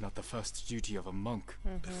 Revenge is not the first duty of a monk.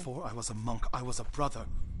 Before I was a monk, I was a brother.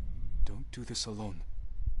 Don't do this alone.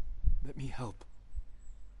 Let me help.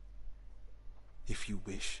 If you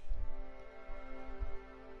wish.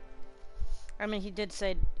 I mean, he did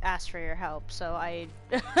say ask for your help, so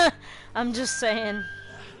I'm just saying.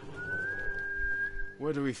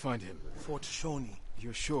 Where do we find him? Fort Shoni.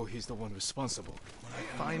 You're sure he's the one responsible? When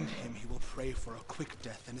I find him, he will pray for a quick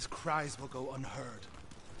death, and his cries will go unheard.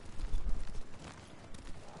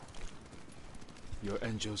 You're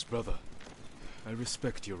Enjo's brother. I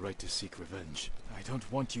respect your right to seek revenge. I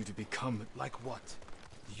don't want you to become... Like what?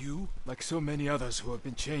 You? Like so many others who have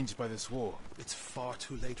been changed by this war. It's far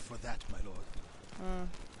too late for that, my lord.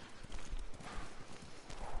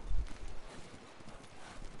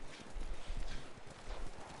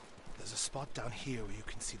 There's a spot down here where you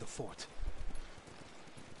can see the fort.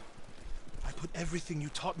 I put everything you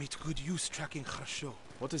taught me to good use tracking Kharsho.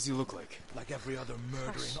 What does he look like? Like every other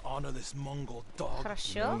murdering, honorless Mongol dog.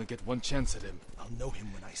 You only get one chance at him. I'll know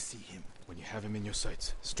him when I see him. When you have him in your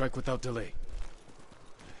sights, strike without delay.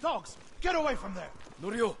 Dogs, get away from there!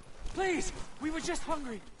 Norio! Please! We were just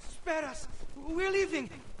hungry! Spare us! We're leaving!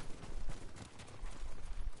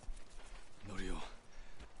 Norio,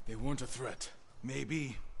 they weren't a threat.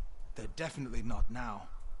 Maybe. They're definitely not now.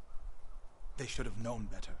 They should have known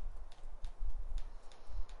better.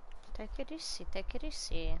 Take it easy, take it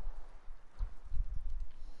easy.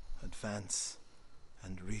 Advance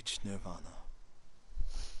and reach Nirvana.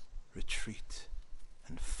 Retreat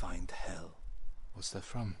and find hell. What's that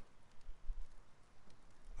from?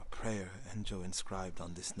 A prayer Enjo inscribed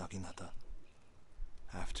on this Naginata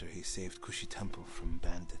after he saved Kushi Temple from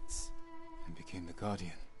bandits. And became the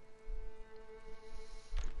Guardian.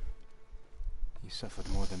 He suffered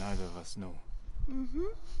more than either of us know.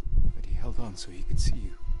 But he held on so he could see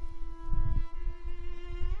you.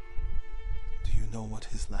 Do you know what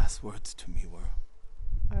his last words to me were?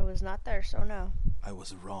 I was not there, so no. I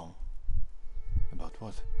was wrong. About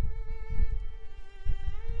what?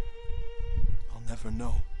 I'll never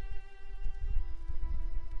know.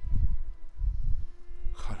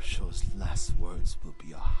 Kharsho's last words will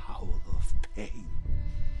be a howl of pain.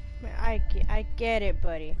 I get it,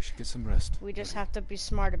 buddy. We should get some rest. We just have to be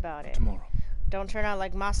smart about it. Tomorrow. Don't turn out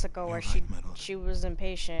like Masako, where she was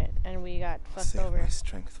impatient and we got fucked Save over. my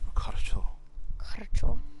strength for Kharsho.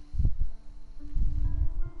 Kharsho.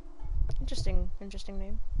 Interesting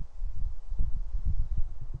name.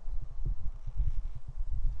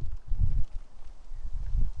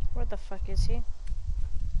 Where the fuck is he?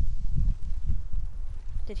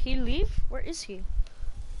 Did he leave? Where is he?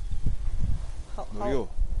 Norio.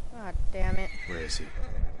 God damn it. Where is he?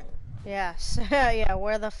 Yes. Yeah,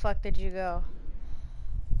 where the fuck did you go?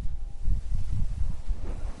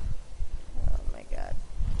 Oh my god.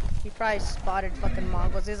 He probably spotted fucking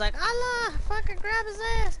Mongols. He's like, Allah! Fucking grab his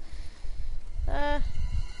ass!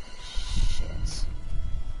 Shit.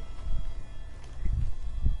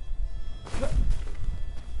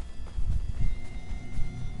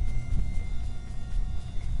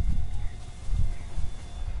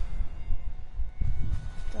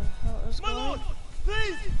 My lord!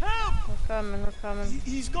 Please, help! We're coming.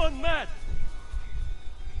 He's gone mad!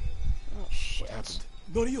 Oh shit. What happened?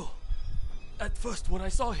 Norio! At first, when I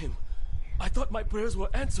saw him, I thought my prayers were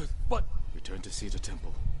answered, but... Return to Cedar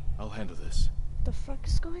Temple. I'll handle this. What the fuck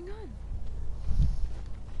is going on?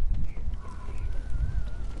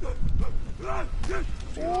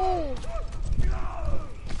 Oh.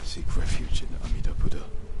 Seek refuge in Amida Buddha.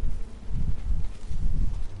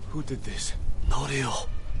 Who did this? Norio.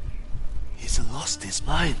 He's lost his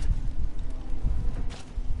mind.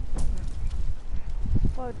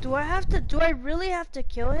 Well, do I really have to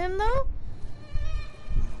kill him though?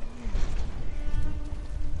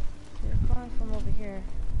 They're calling from over here.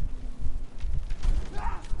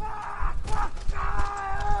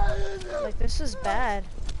 Like, this is bad.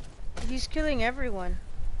 He's killing everyone.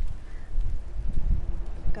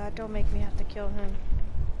 God, don't make me have to kill him.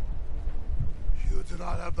 You do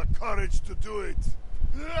not have the courage to do it.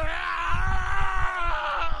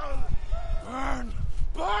 Burn!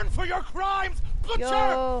 Burn for your crimes,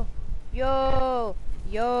 butcher! Yo,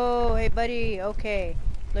 hey buddy, okay.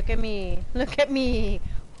 Look at me,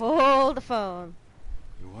 Hold the phone.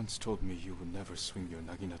 You once told me you would never swing your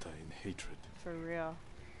naginata in hatred. For real.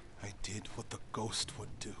 I did what the ghost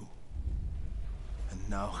would do. And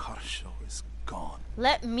now Harsho is gone.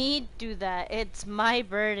 Let me do that. It's my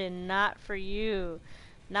burden, not for you.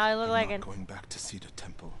 Now I look like I'm not going back to Cedar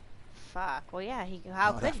Temple. Fuck. Well, yeah.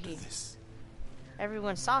 How Not could after he? this.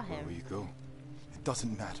 Everyone saw Where him. will you go? It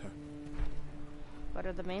doesn't matter. Go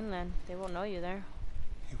to the mainland. They won't know you there.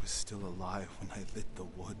 He was still alive when I lit the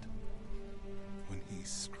wood. When he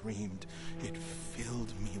screamed, it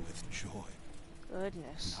filled me with joy.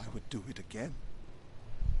 Goodness. And I would do it again.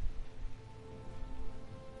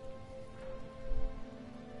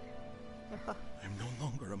 I'm no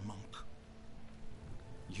longer a monk.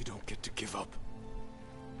 You don't get to give up.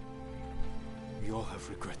 We all have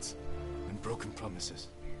regrets and broken promises.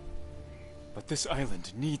 But this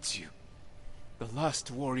island needs you. The last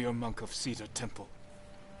warrior monk of Cedar Temple.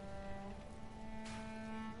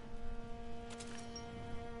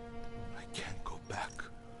 I can't go back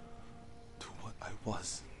to what I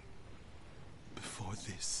was before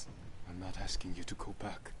this. I'm not asking you to go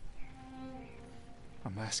back.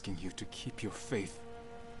 I'm asking you to keep your faith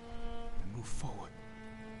and move forward.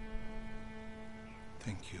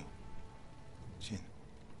 Thank you, Jin.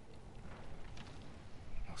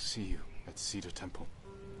 I'll see you at Cedar Temple.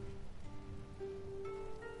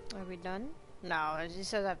 Are we done? No, he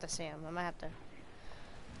says I have to see him. I might have to.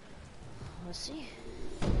 Let's see.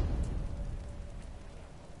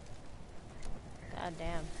 God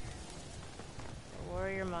damn. The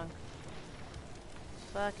warrior monk.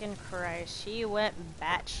 Fucking Christ. He went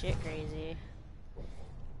batshit crazy.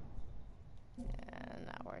 Yeah,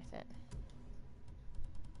 not worth it.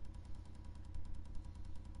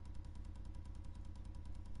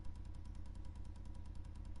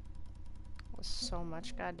 Was so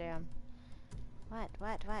much, goddamn. What?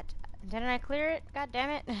 Didn't I clear it? God damn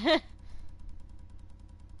it.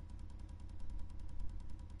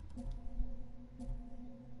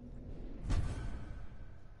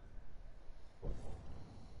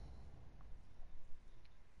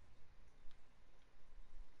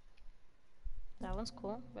 That one's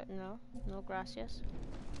cool, but no gracias.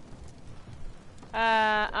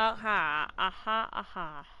 Now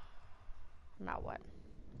what?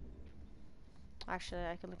 Actually,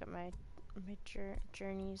 I can look at my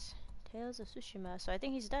journeys. Tales of Tsushima. So I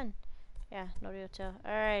think he's done. Yeah, Norio Tale.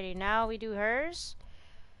 Alrighty, now we do hers.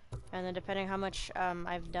 And then depending how much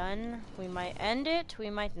I've done, we might end it, we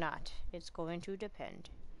might not. It's going to depend.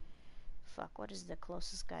 Fuck, what is the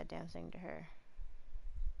closest goddamn thing to her?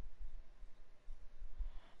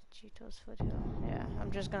 Chito's Foothill. Yeah,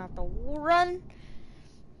 I'm just gonna have to run.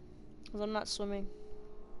 Because I'm not swimming.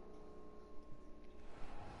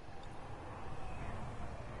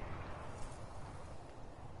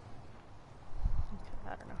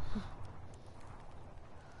 I don't know.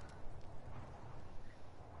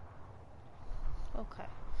 Okay.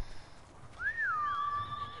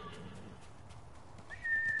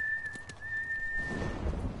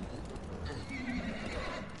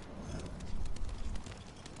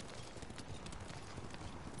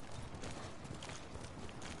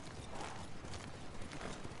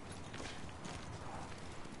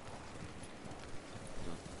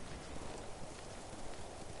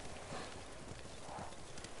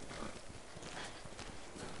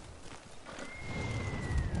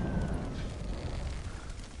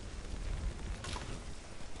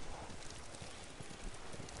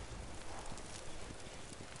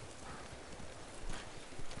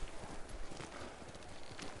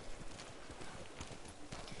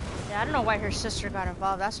 Yeah, I don't know why her sister got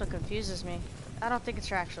involved. That's what confuses me. I don't think it's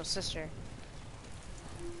her actual sister.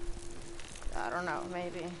 I don't know,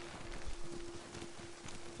 maybe.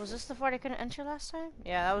 Was this the part I couldn't enter last time?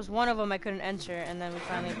 Yeah, that was one of them I couldn't enter, and then we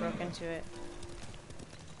finally broke into it.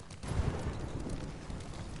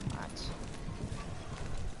 What?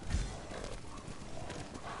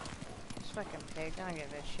 Fucking pig, I don't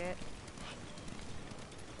give a shit.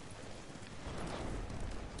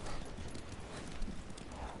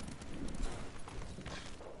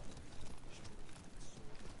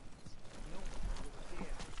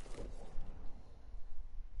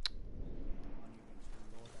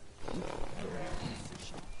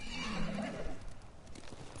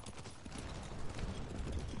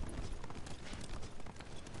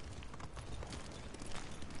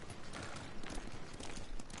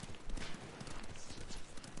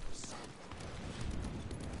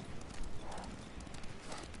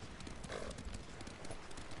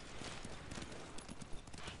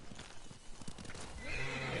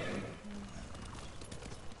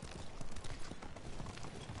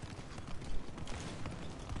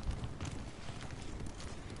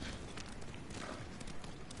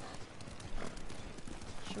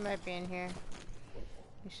 She might be in here.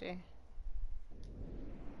 Let me see.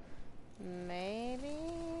 Maybe?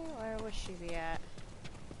 Where would she be at?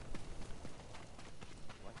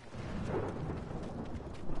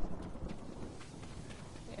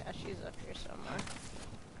 Yeah, she's up here somewhere.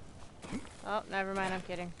 Oh, never mind, I'm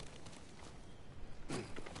kidding.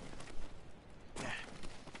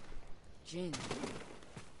 Jin,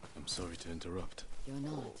 I'm sorry to interrupt. you're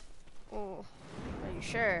not. Oh, are you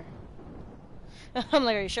sure? I'm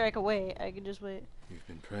like, are you sure I can wait? I can just wait. You've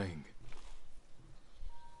been praying.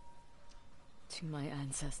 To my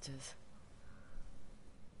ancestors.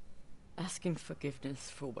 Asking forgiveness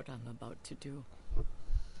for what I'm about to do.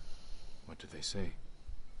 What do they say?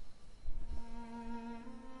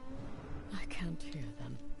 I can't hear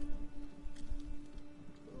them.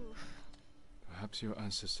 Perhaps your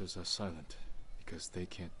ancestors are silent because they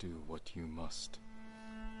can't do what you must.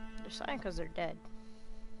 They're silent because they're dead.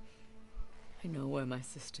 I know where my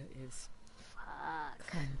sister is. Fuck.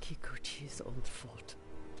 Clan Kikuchi's old fort.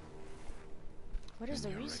 What is the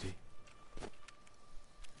When you're reason? ready,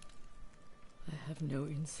 I have no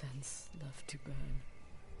incense left to burn.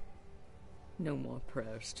 No more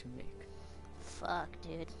prayers to make. Fuck,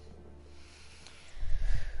 dude.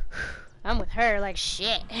 I'm with her like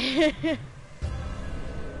shit.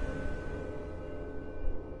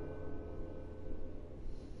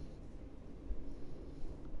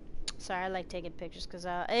 Sorry, I like taking pictures because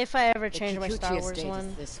if I ever change my Star Wars estate one.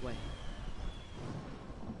 is this way.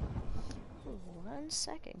 Ooh, 1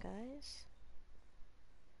 second, guys.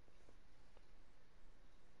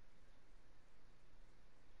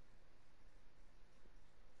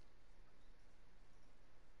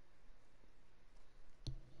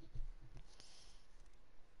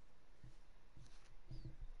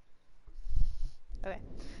 Okay.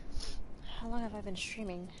 How long have I been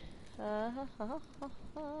streaming? Oh,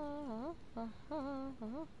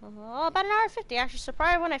 about an hour 50 actually. So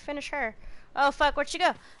probably when I finish her. Oh fuck, where'd she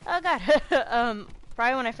go? Oh god.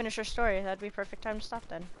 Probably when I finish her story. That'd be perfect time to stop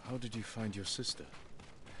then. how did you find your sister?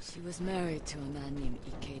 She was married to a man named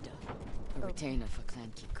Ikeda, a retainer for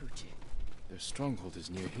Clan Kikuchi. Their stronghold is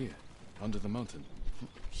near here, under the mountain.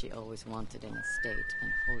 She always wanted an estate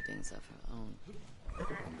and holdings of her own.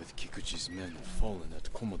 And with Kikuchi's men fallen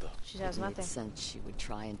at Komoda. She has It made nothing. sense she would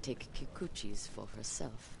try and take Kikuchi's for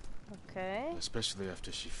herself. Okay. Especially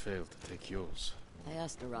after she failed to take yours. I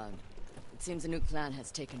asked around. It seems a new clan has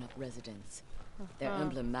taken up residence. Their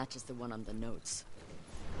emblem matches the one on the notes.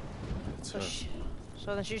 It's So, her.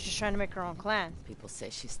 so then she's just trying to make her own clan. People say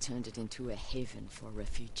she's turned it into a haven for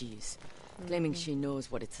refugees, claiming she knows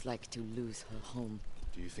what it's like to lose her home.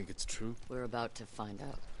 Do you think it's true? We're about to find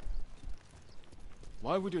out.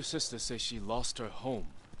 Why would your sister say she lost her home?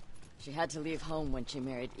 She had to leave home when she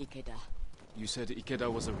married Ikeda. You said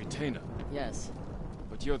Ikeda was a retainer, Yes.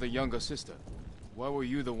 but you're the younger sister. Why were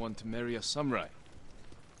you the one to marry a samurai?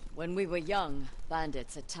 When we were young,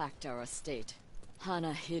 bandits attacked our estate.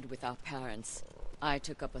 Hana hid with our parents. I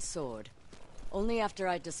took up a sword. Only after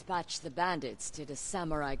I dispatched the bandits did a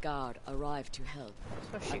samurai guard arrive to help.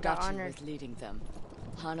 So she got Adachi honored. was leading them.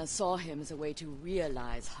 Hana saw him as a way to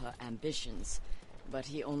realize her ambitions, but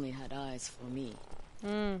he only had eyes for me.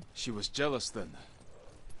 She was jealous then.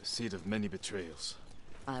 The seed of many betrayals.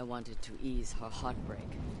 I wanted to ease her heartbreak,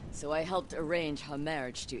 so I helped arrange her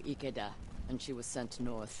marriage to Ikeda, and she was sent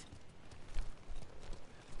north.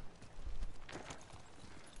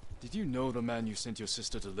 Did you know the man you sent your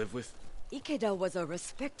sister to live with? Ikeda was a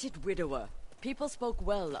respected widower. People spoke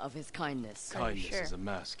well of his kindness. Kindness sure? is a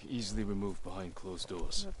mask, easily removed behind closed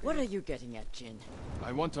doors. What are you getting at, Jin?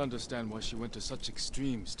 I want to understand why she went to such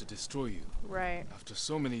extremes to destroy you, Right. after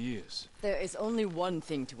so many years. There is only one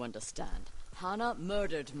thing to understand. Hana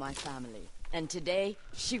murdered my family, and today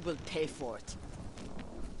she will pay for it.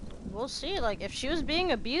 we'll see. Like, if she was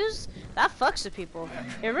being abused, that fucks with people.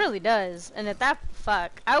 It really does. And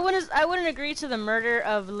I wouldn't agree to the murder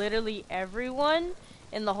of literally everyone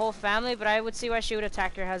in the whole family, but I would see why she would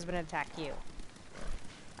attack your husband and attack you.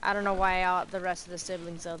 I don't know why the rest of the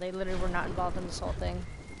siblings, though. They literally were not involved in this whole thing.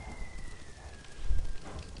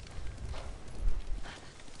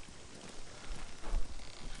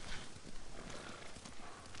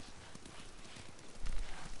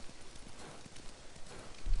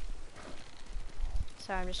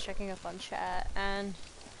 Sorry, I'm just checking up on chat and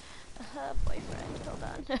boyfriend. Hold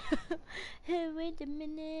on. Hey, wait a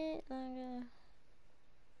minute. Okay.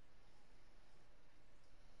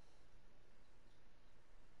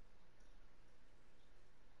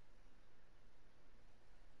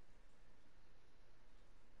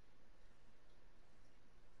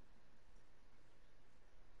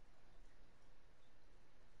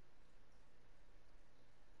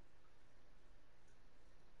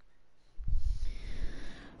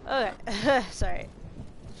 Sorry.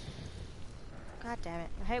 God damn it.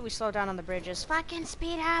 I hate we slow down on the bridges. Fucking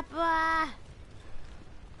speed up!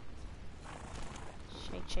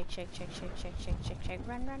 Shake, shake, shake, shake, shake, shake, shake, shake, shake.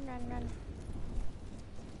 Run, run, run, run.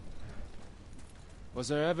 Was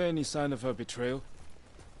there ever any sign of her betrayal?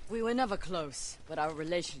 We were never close, but our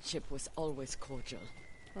relationship was always cordial.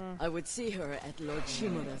 I would see her at Lord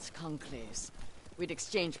Shimura's conclaves. We'd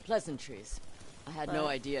exchange pleasantries. I had no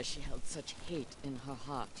idea she held such hate in her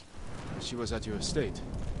heart. She was at your estate,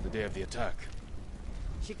 the day of the attack.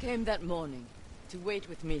 She came that morning to wait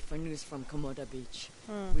with me for news from Komoda Beach.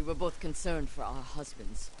 We were both concerned for our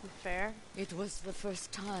husbands. Fair. It was the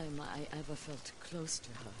first time I ever felt close to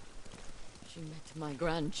her. She met my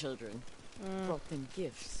grandchildren, brought them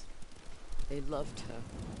gifts. They loved her.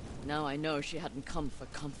 Now I know she hadn't come for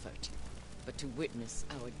comfort, but to witness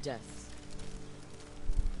our deaths.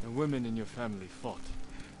 The women in your family fought.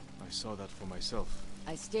 I saw that for myself.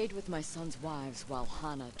 I stayed with my son's wives while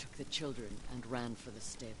Hana took the children and ran for the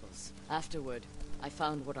stables. Afterward, I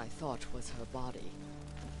found what I thought was her body.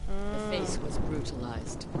 The face was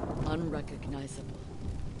brutalized, unrecognizable.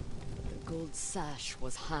 The gold sash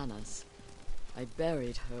was Hana's. I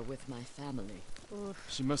buried her with my family. Oof.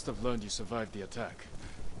 She must have learned you survived the attack.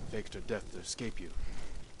 Faked her death to escape you.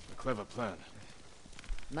 A clever plan.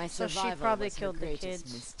 My So she survival probably was killed her the greatest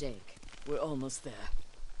kids. mistake. We're almost there.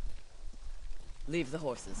 Leave the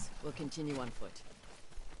horses. We'll continue on foot.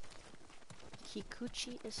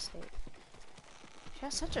 Kikuchi Estate. She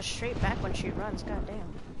has such a straight back when she runs,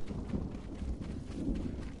 goddamn.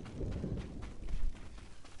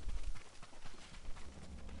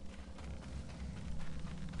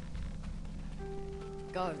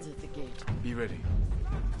 Guards at the gate. Be ready.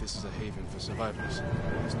 This is a haven for survivors.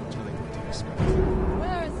 There's no telling what to expect.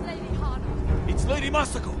 Where is Lady Hana? It's Lady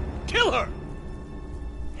Masako! Kill her!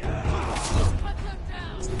 Put them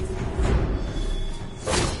down!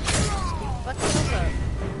 What the hell?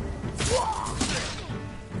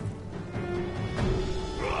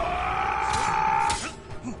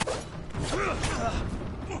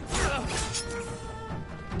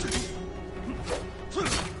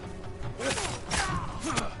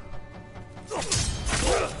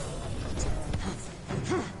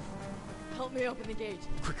 Help me open the gate.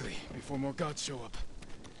 Quickly, before more guards show up.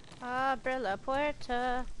 Abre la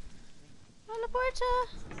puerta. Abre la puerta.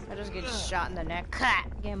 I just get shot in the neck.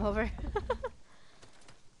 Game over.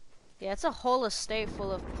 Yeah, it's a whole estate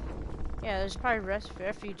full of... Yeah, there's probably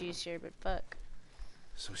refugees here, but fuck.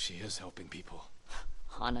 So she is helping people.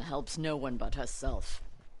 Hana helps no one but herself.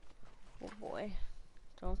 Oh boy.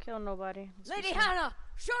 Don't kill nobody. Let's Lady Hana,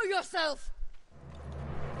 show yourself!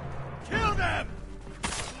 Kill them!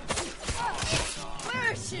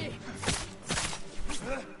 Where is she?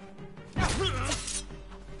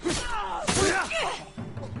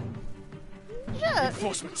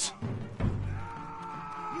 Reinforcements!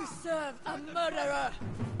 You serve a murderer!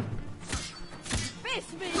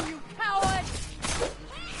 Face me, you coward!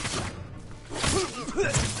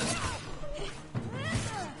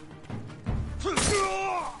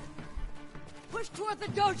 Push toward the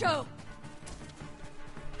dojo!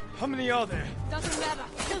 How many are there? Doesn't matter,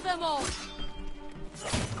 kill them all!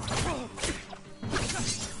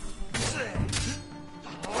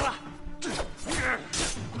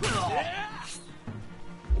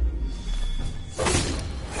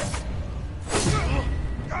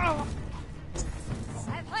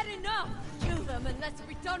 I've had enough! Kill them and let's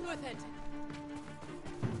be done with it!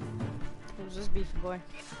 Who's this beefy boy?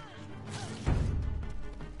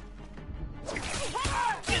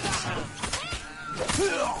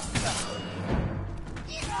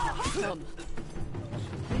 Come.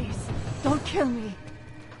 Please, don't kill me.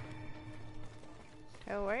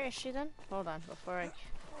 Oh, where is she then? Hold on, before I...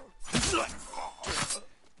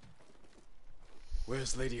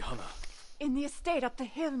 Where's Lady Hana? In the estate up the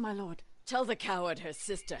hill, my lord. Tell the coward her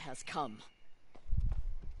sister has come.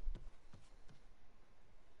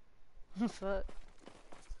 Fuck.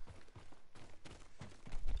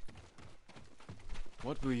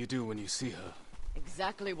 What will you do when you see her?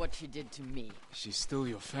 Exactly what she did to me. She's still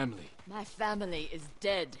your family. My family is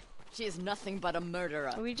dead. She is nothing but a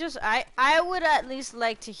murderer. I would at least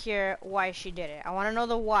like to hear why she did it. I want to know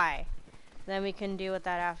the why. Then we can deal with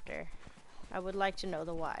that after. I would like to know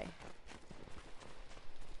the why.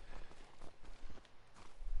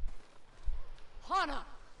 Hana,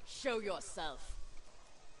 show yourself.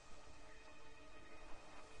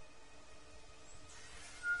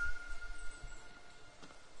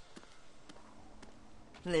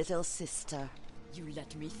 Little sister. You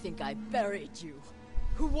let me think I buried you.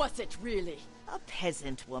 Who was it, really? A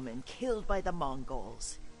peasant woman killed by the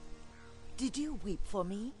Mongols. Did you weep for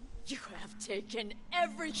me? You have taken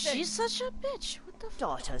everything. She's such a bitch. What the fuck?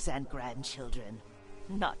 Daughters and grandchildren.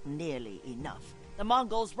 Not nearly enough. The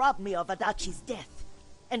Mongols robbed me of Adachi's death.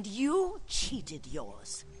 And you cheated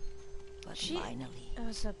yours. But finally,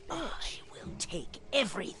 was a bitch. I will take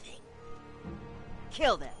everything.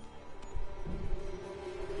 Kill them.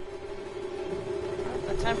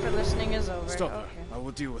 The time for listening is over. Stop her. Okay. I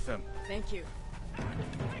will deal with them. Thank you.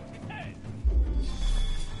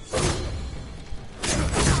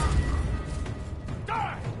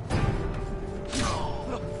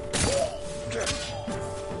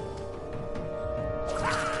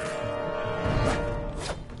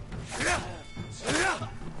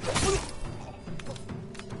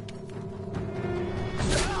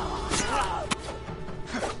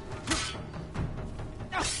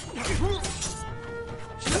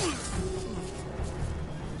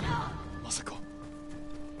 Masako.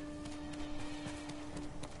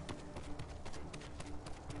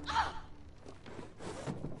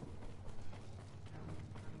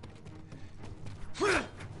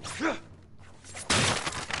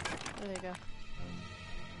 There you go.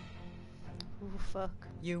 Ooh, fuck.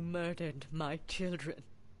 You murdered my children.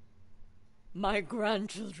 My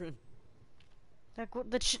grandchildren. The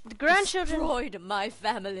grandchildren. Destroyed my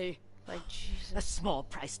family. Like, Jesus. A small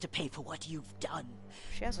price to pay for what you've done.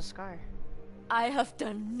 She has a scar. I have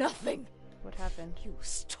done nothing. What happened? You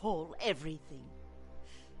stole everything.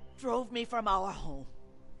 Drove me from our home.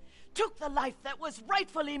 Took the life that was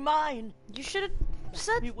rightfully mine. You should have Left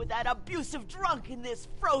said. me with that abusive drunk in this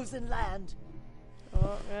frozen land.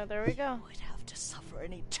 Oh, yeah, there we go. Would have to suffer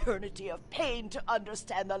an eternity of pain to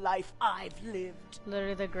understand the life I've lived.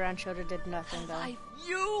 Literally, the grandchildren did nothing, The though. life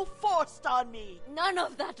you forced on me. None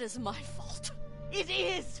of that is my fault. It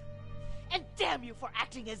is! And damn you for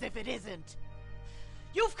acting as if it isn't.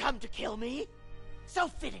 You've come to kill me, so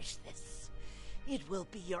finish this. It will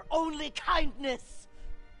be your only kindness.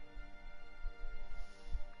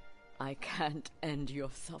 I can't end your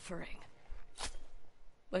suffering.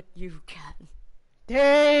 But you can.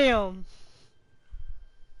 Damn!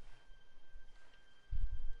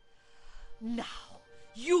 Now,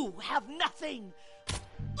 you have nothing.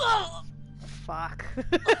 Ugh! Fuck.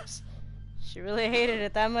 She really hated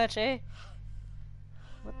it that much, eh?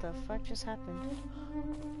 What the fuck just happened?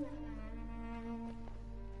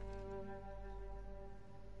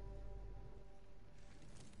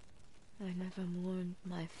 I never mourned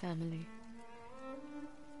my family.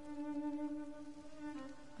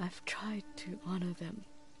 I've tried to honor them,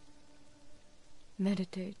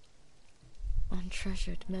 meditate on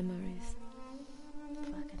treasured memories.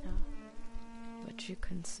 Fucking hell. But she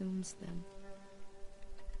consumes them.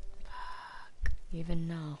 Fuck. Even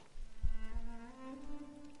now,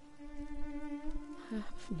 I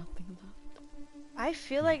have nothing left. I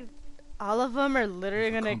feel like all of them are literally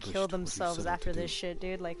You've gonna accomplished kill what you themselves set out after to this do. shit,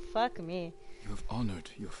 dude. Like, fuck me. You have honored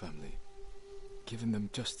your family, given them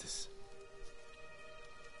justice.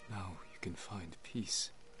 Now you can find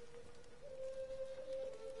peace.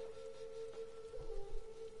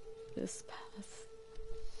 This path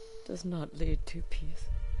does not lead to peace.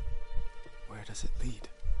 Where does it lead?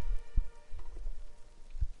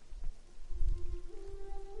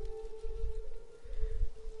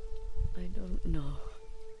 I don't know.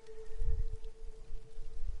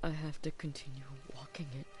 I have to continue walking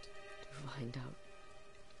it to find out.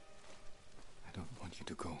 I don't want you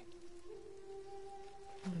to go.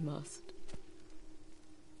 I must.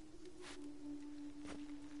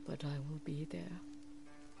 But I will be there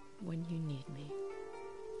when you need me.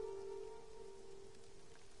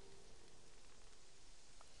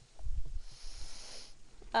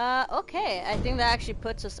 Okay. I think that actually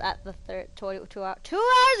puts us at the 2 hours. 2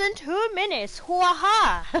 hours and 2 minutes.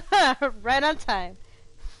 Waha! Right on time.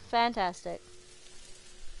 Fantastic.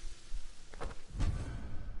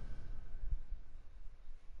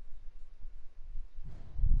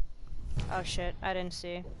 Oh shit, I didn't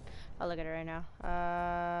see. I'll look at it right now.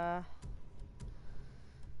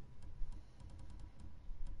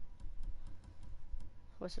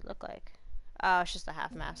 What's it look like? Oh, it's just a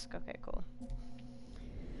half mask. Okay, cool.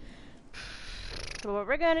 So what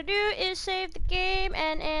we're gonna do is save the game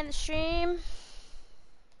and end the stream.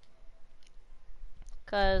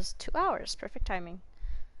 Cause 2 hours, perfect timing.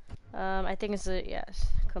 I think it's yes,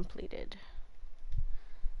 completed.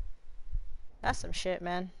 That's some shit,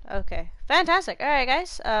 man. Okay, fantastic. All right,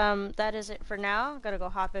 guys. That is it for now. Gotta go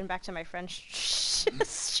hop in back to my friend's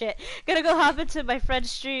shit. Gonna go hop into my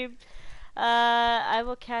friend's stream. I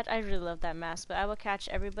will catch. I really love that mask, but I will catch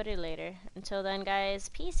everybody later. Until then, guys.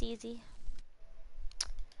 Peace, easy.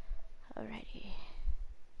 Alrighty.